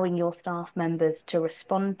and allowing your staff members to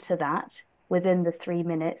respond to that within the 3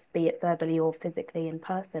 minutes, be it verbally or physically in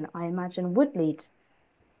person, I imagine would lead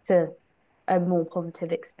to a more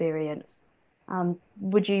positive experience.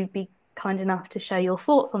 Would you be kind enough to share your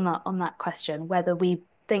thoughts on that question, whether we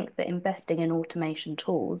think that investing in automation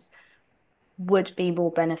tools would be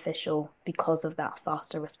more beneficial because of that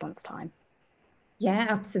faster response time? Yeah,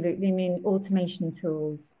 absolutely. I mean, automation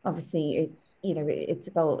tools, obviously, it's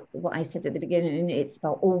about what I said at the beginning. It's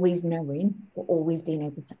about always knowing, but always being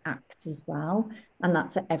able to act as well. And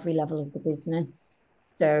that's at every level of the business.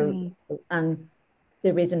 So, and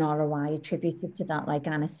there is an ROI attributed to that, like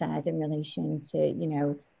Anna said, in relation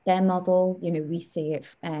to, their model. We see it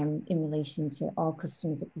in relation to our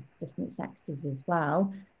customers across different sectors as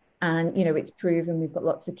well. And, it's proven. We've got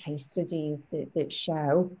lots of case studies that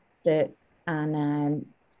show that, and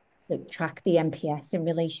that track the NPS in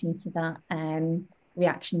relation to that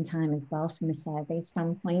reaction time as well from a survey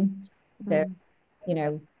standpoint. So,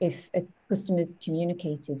 if a customer's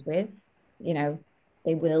communicated with,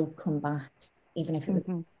 they will come back, even if it was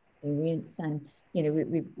experience. And,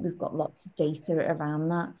 we've got lots of data around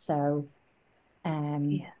that. So,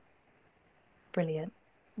 yeah, brilliant.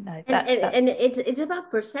 No, and it's about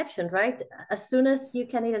perception, right? As soon as you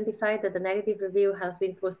can identify that the negative review has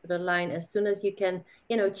been posted online, as soon as you can,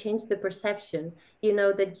 change the perception,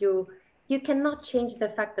 that you cannot change the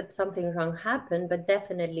fact that something wrong happened, but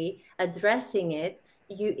definitely addressing it,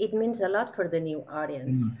 it means a lot for the new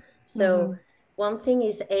audience. So one thing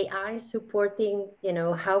is AI supporting,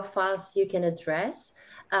 how fast you can address,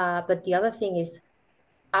 but the other thing is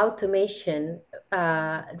automation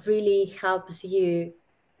really helps you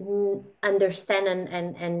understand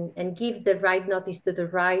and give the right notice to the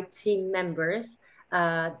right team members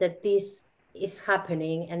that this is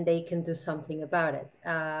happening and they can do something about it.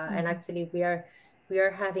 And actually, we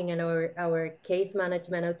are having in our case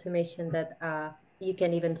management automation that you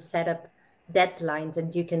can even set up deadlines,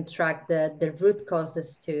 and you can track the root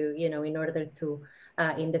causes to, in order to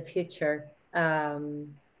in the future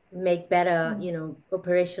make better,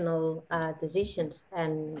 operational decisions,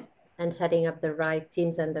 and setting up the right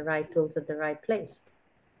teams and the right tools at the right place.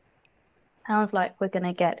 Sounds like we're going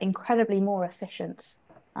to get incredibly more efficient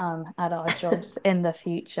at our jobs in the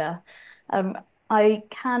future. I've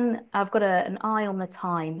got an eye on the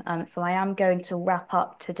time, so I am going to wrap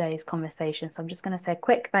up today's conversation. So I'm just going to say a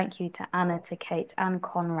quick thank you to Anna, to Kate, and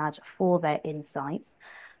Conrad for their insights.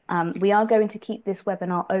 We are going to keep this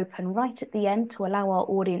webinar open right at the end to allow our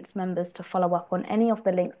audience members to follow up on any of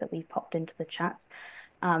the links that we've popped into the chat,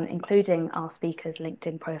 including our speakers'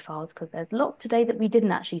 LinkedIn profiles, because there's lots today that we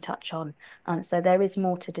didn't actually touch on. So there is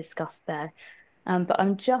more to discuss there. But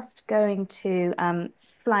I'm just going to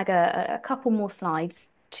flag a couple more slides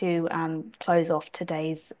to close off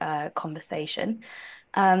today's conversation.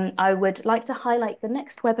 I would like to highlight the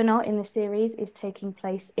next webinar in the series is taking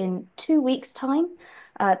place in 2 weeks' time.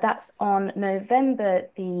 That's on November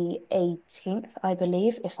the 18th, I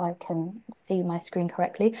believe, if I can see my screen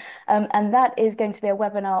correctly. And that is going to be a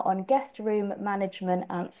webinar on guest room management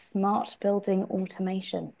and smart building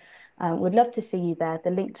automation. We'd love to see you there.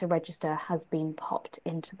 The link to register has been popped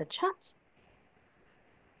into the chat.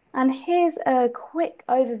 And here's a quick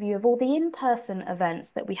overview of all the in-person events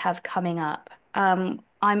that we have coming up.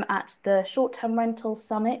 I'm at the Short-Term Rental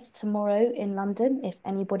Summit tomorrow in London, if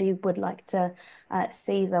anybody would like to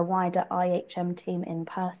see the wider IHM team in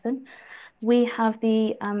person. We have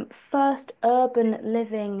the first Urban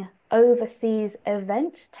Living Overseas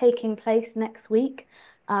event taking place next week,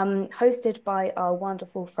 hosted by our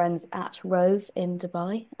wonderful friends at Rove in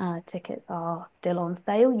Dubai. Tickets are still on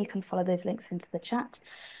sale. You can follow those links into the chat.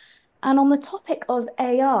 And on the topic of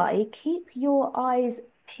AI, keep your eyes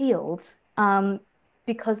peeled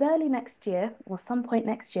because early next year, or some point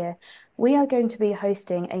next year, we are going to be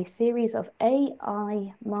hosting a series of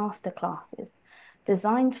AI masterclasses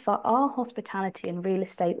designed for our hospitality and real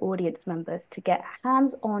estate audience members to get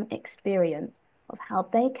hands-on experience of how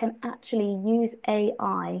they can actually use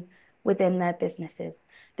AI within their businesses.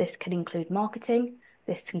 This can include marketing,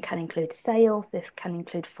 this can include sales, this can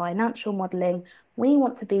include financial modeling. We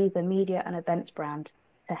want to be the media and events brand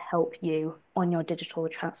to help you on your digital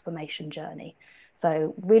transformation journey.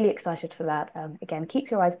 So really excited for that. Again,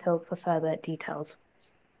 keep your eyes peeled for further details.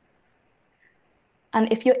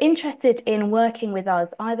 And if you're interested in working with us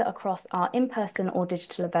either across our in-person or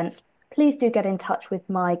digital events, please do get in touch with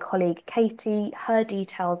my colleague Katie. Her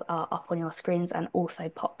details are up on your screens and also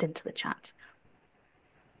popped into the chat.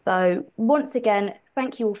 So once again,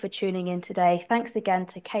 thank you all for tuning in today. Thanks again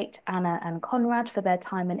to Kate, Anna, and Conrad for their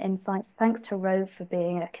time and insights. Thanks to Rove for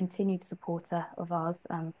being a continued supporter of ours.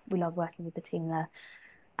 We love working with the team there.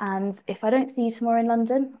 And if I don't see you tomorrow in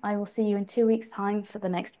London, I will see you in 2 weeks' time for the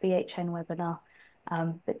next BHN webinar.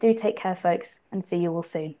 But do take care, folks, and see you all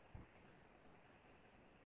soon.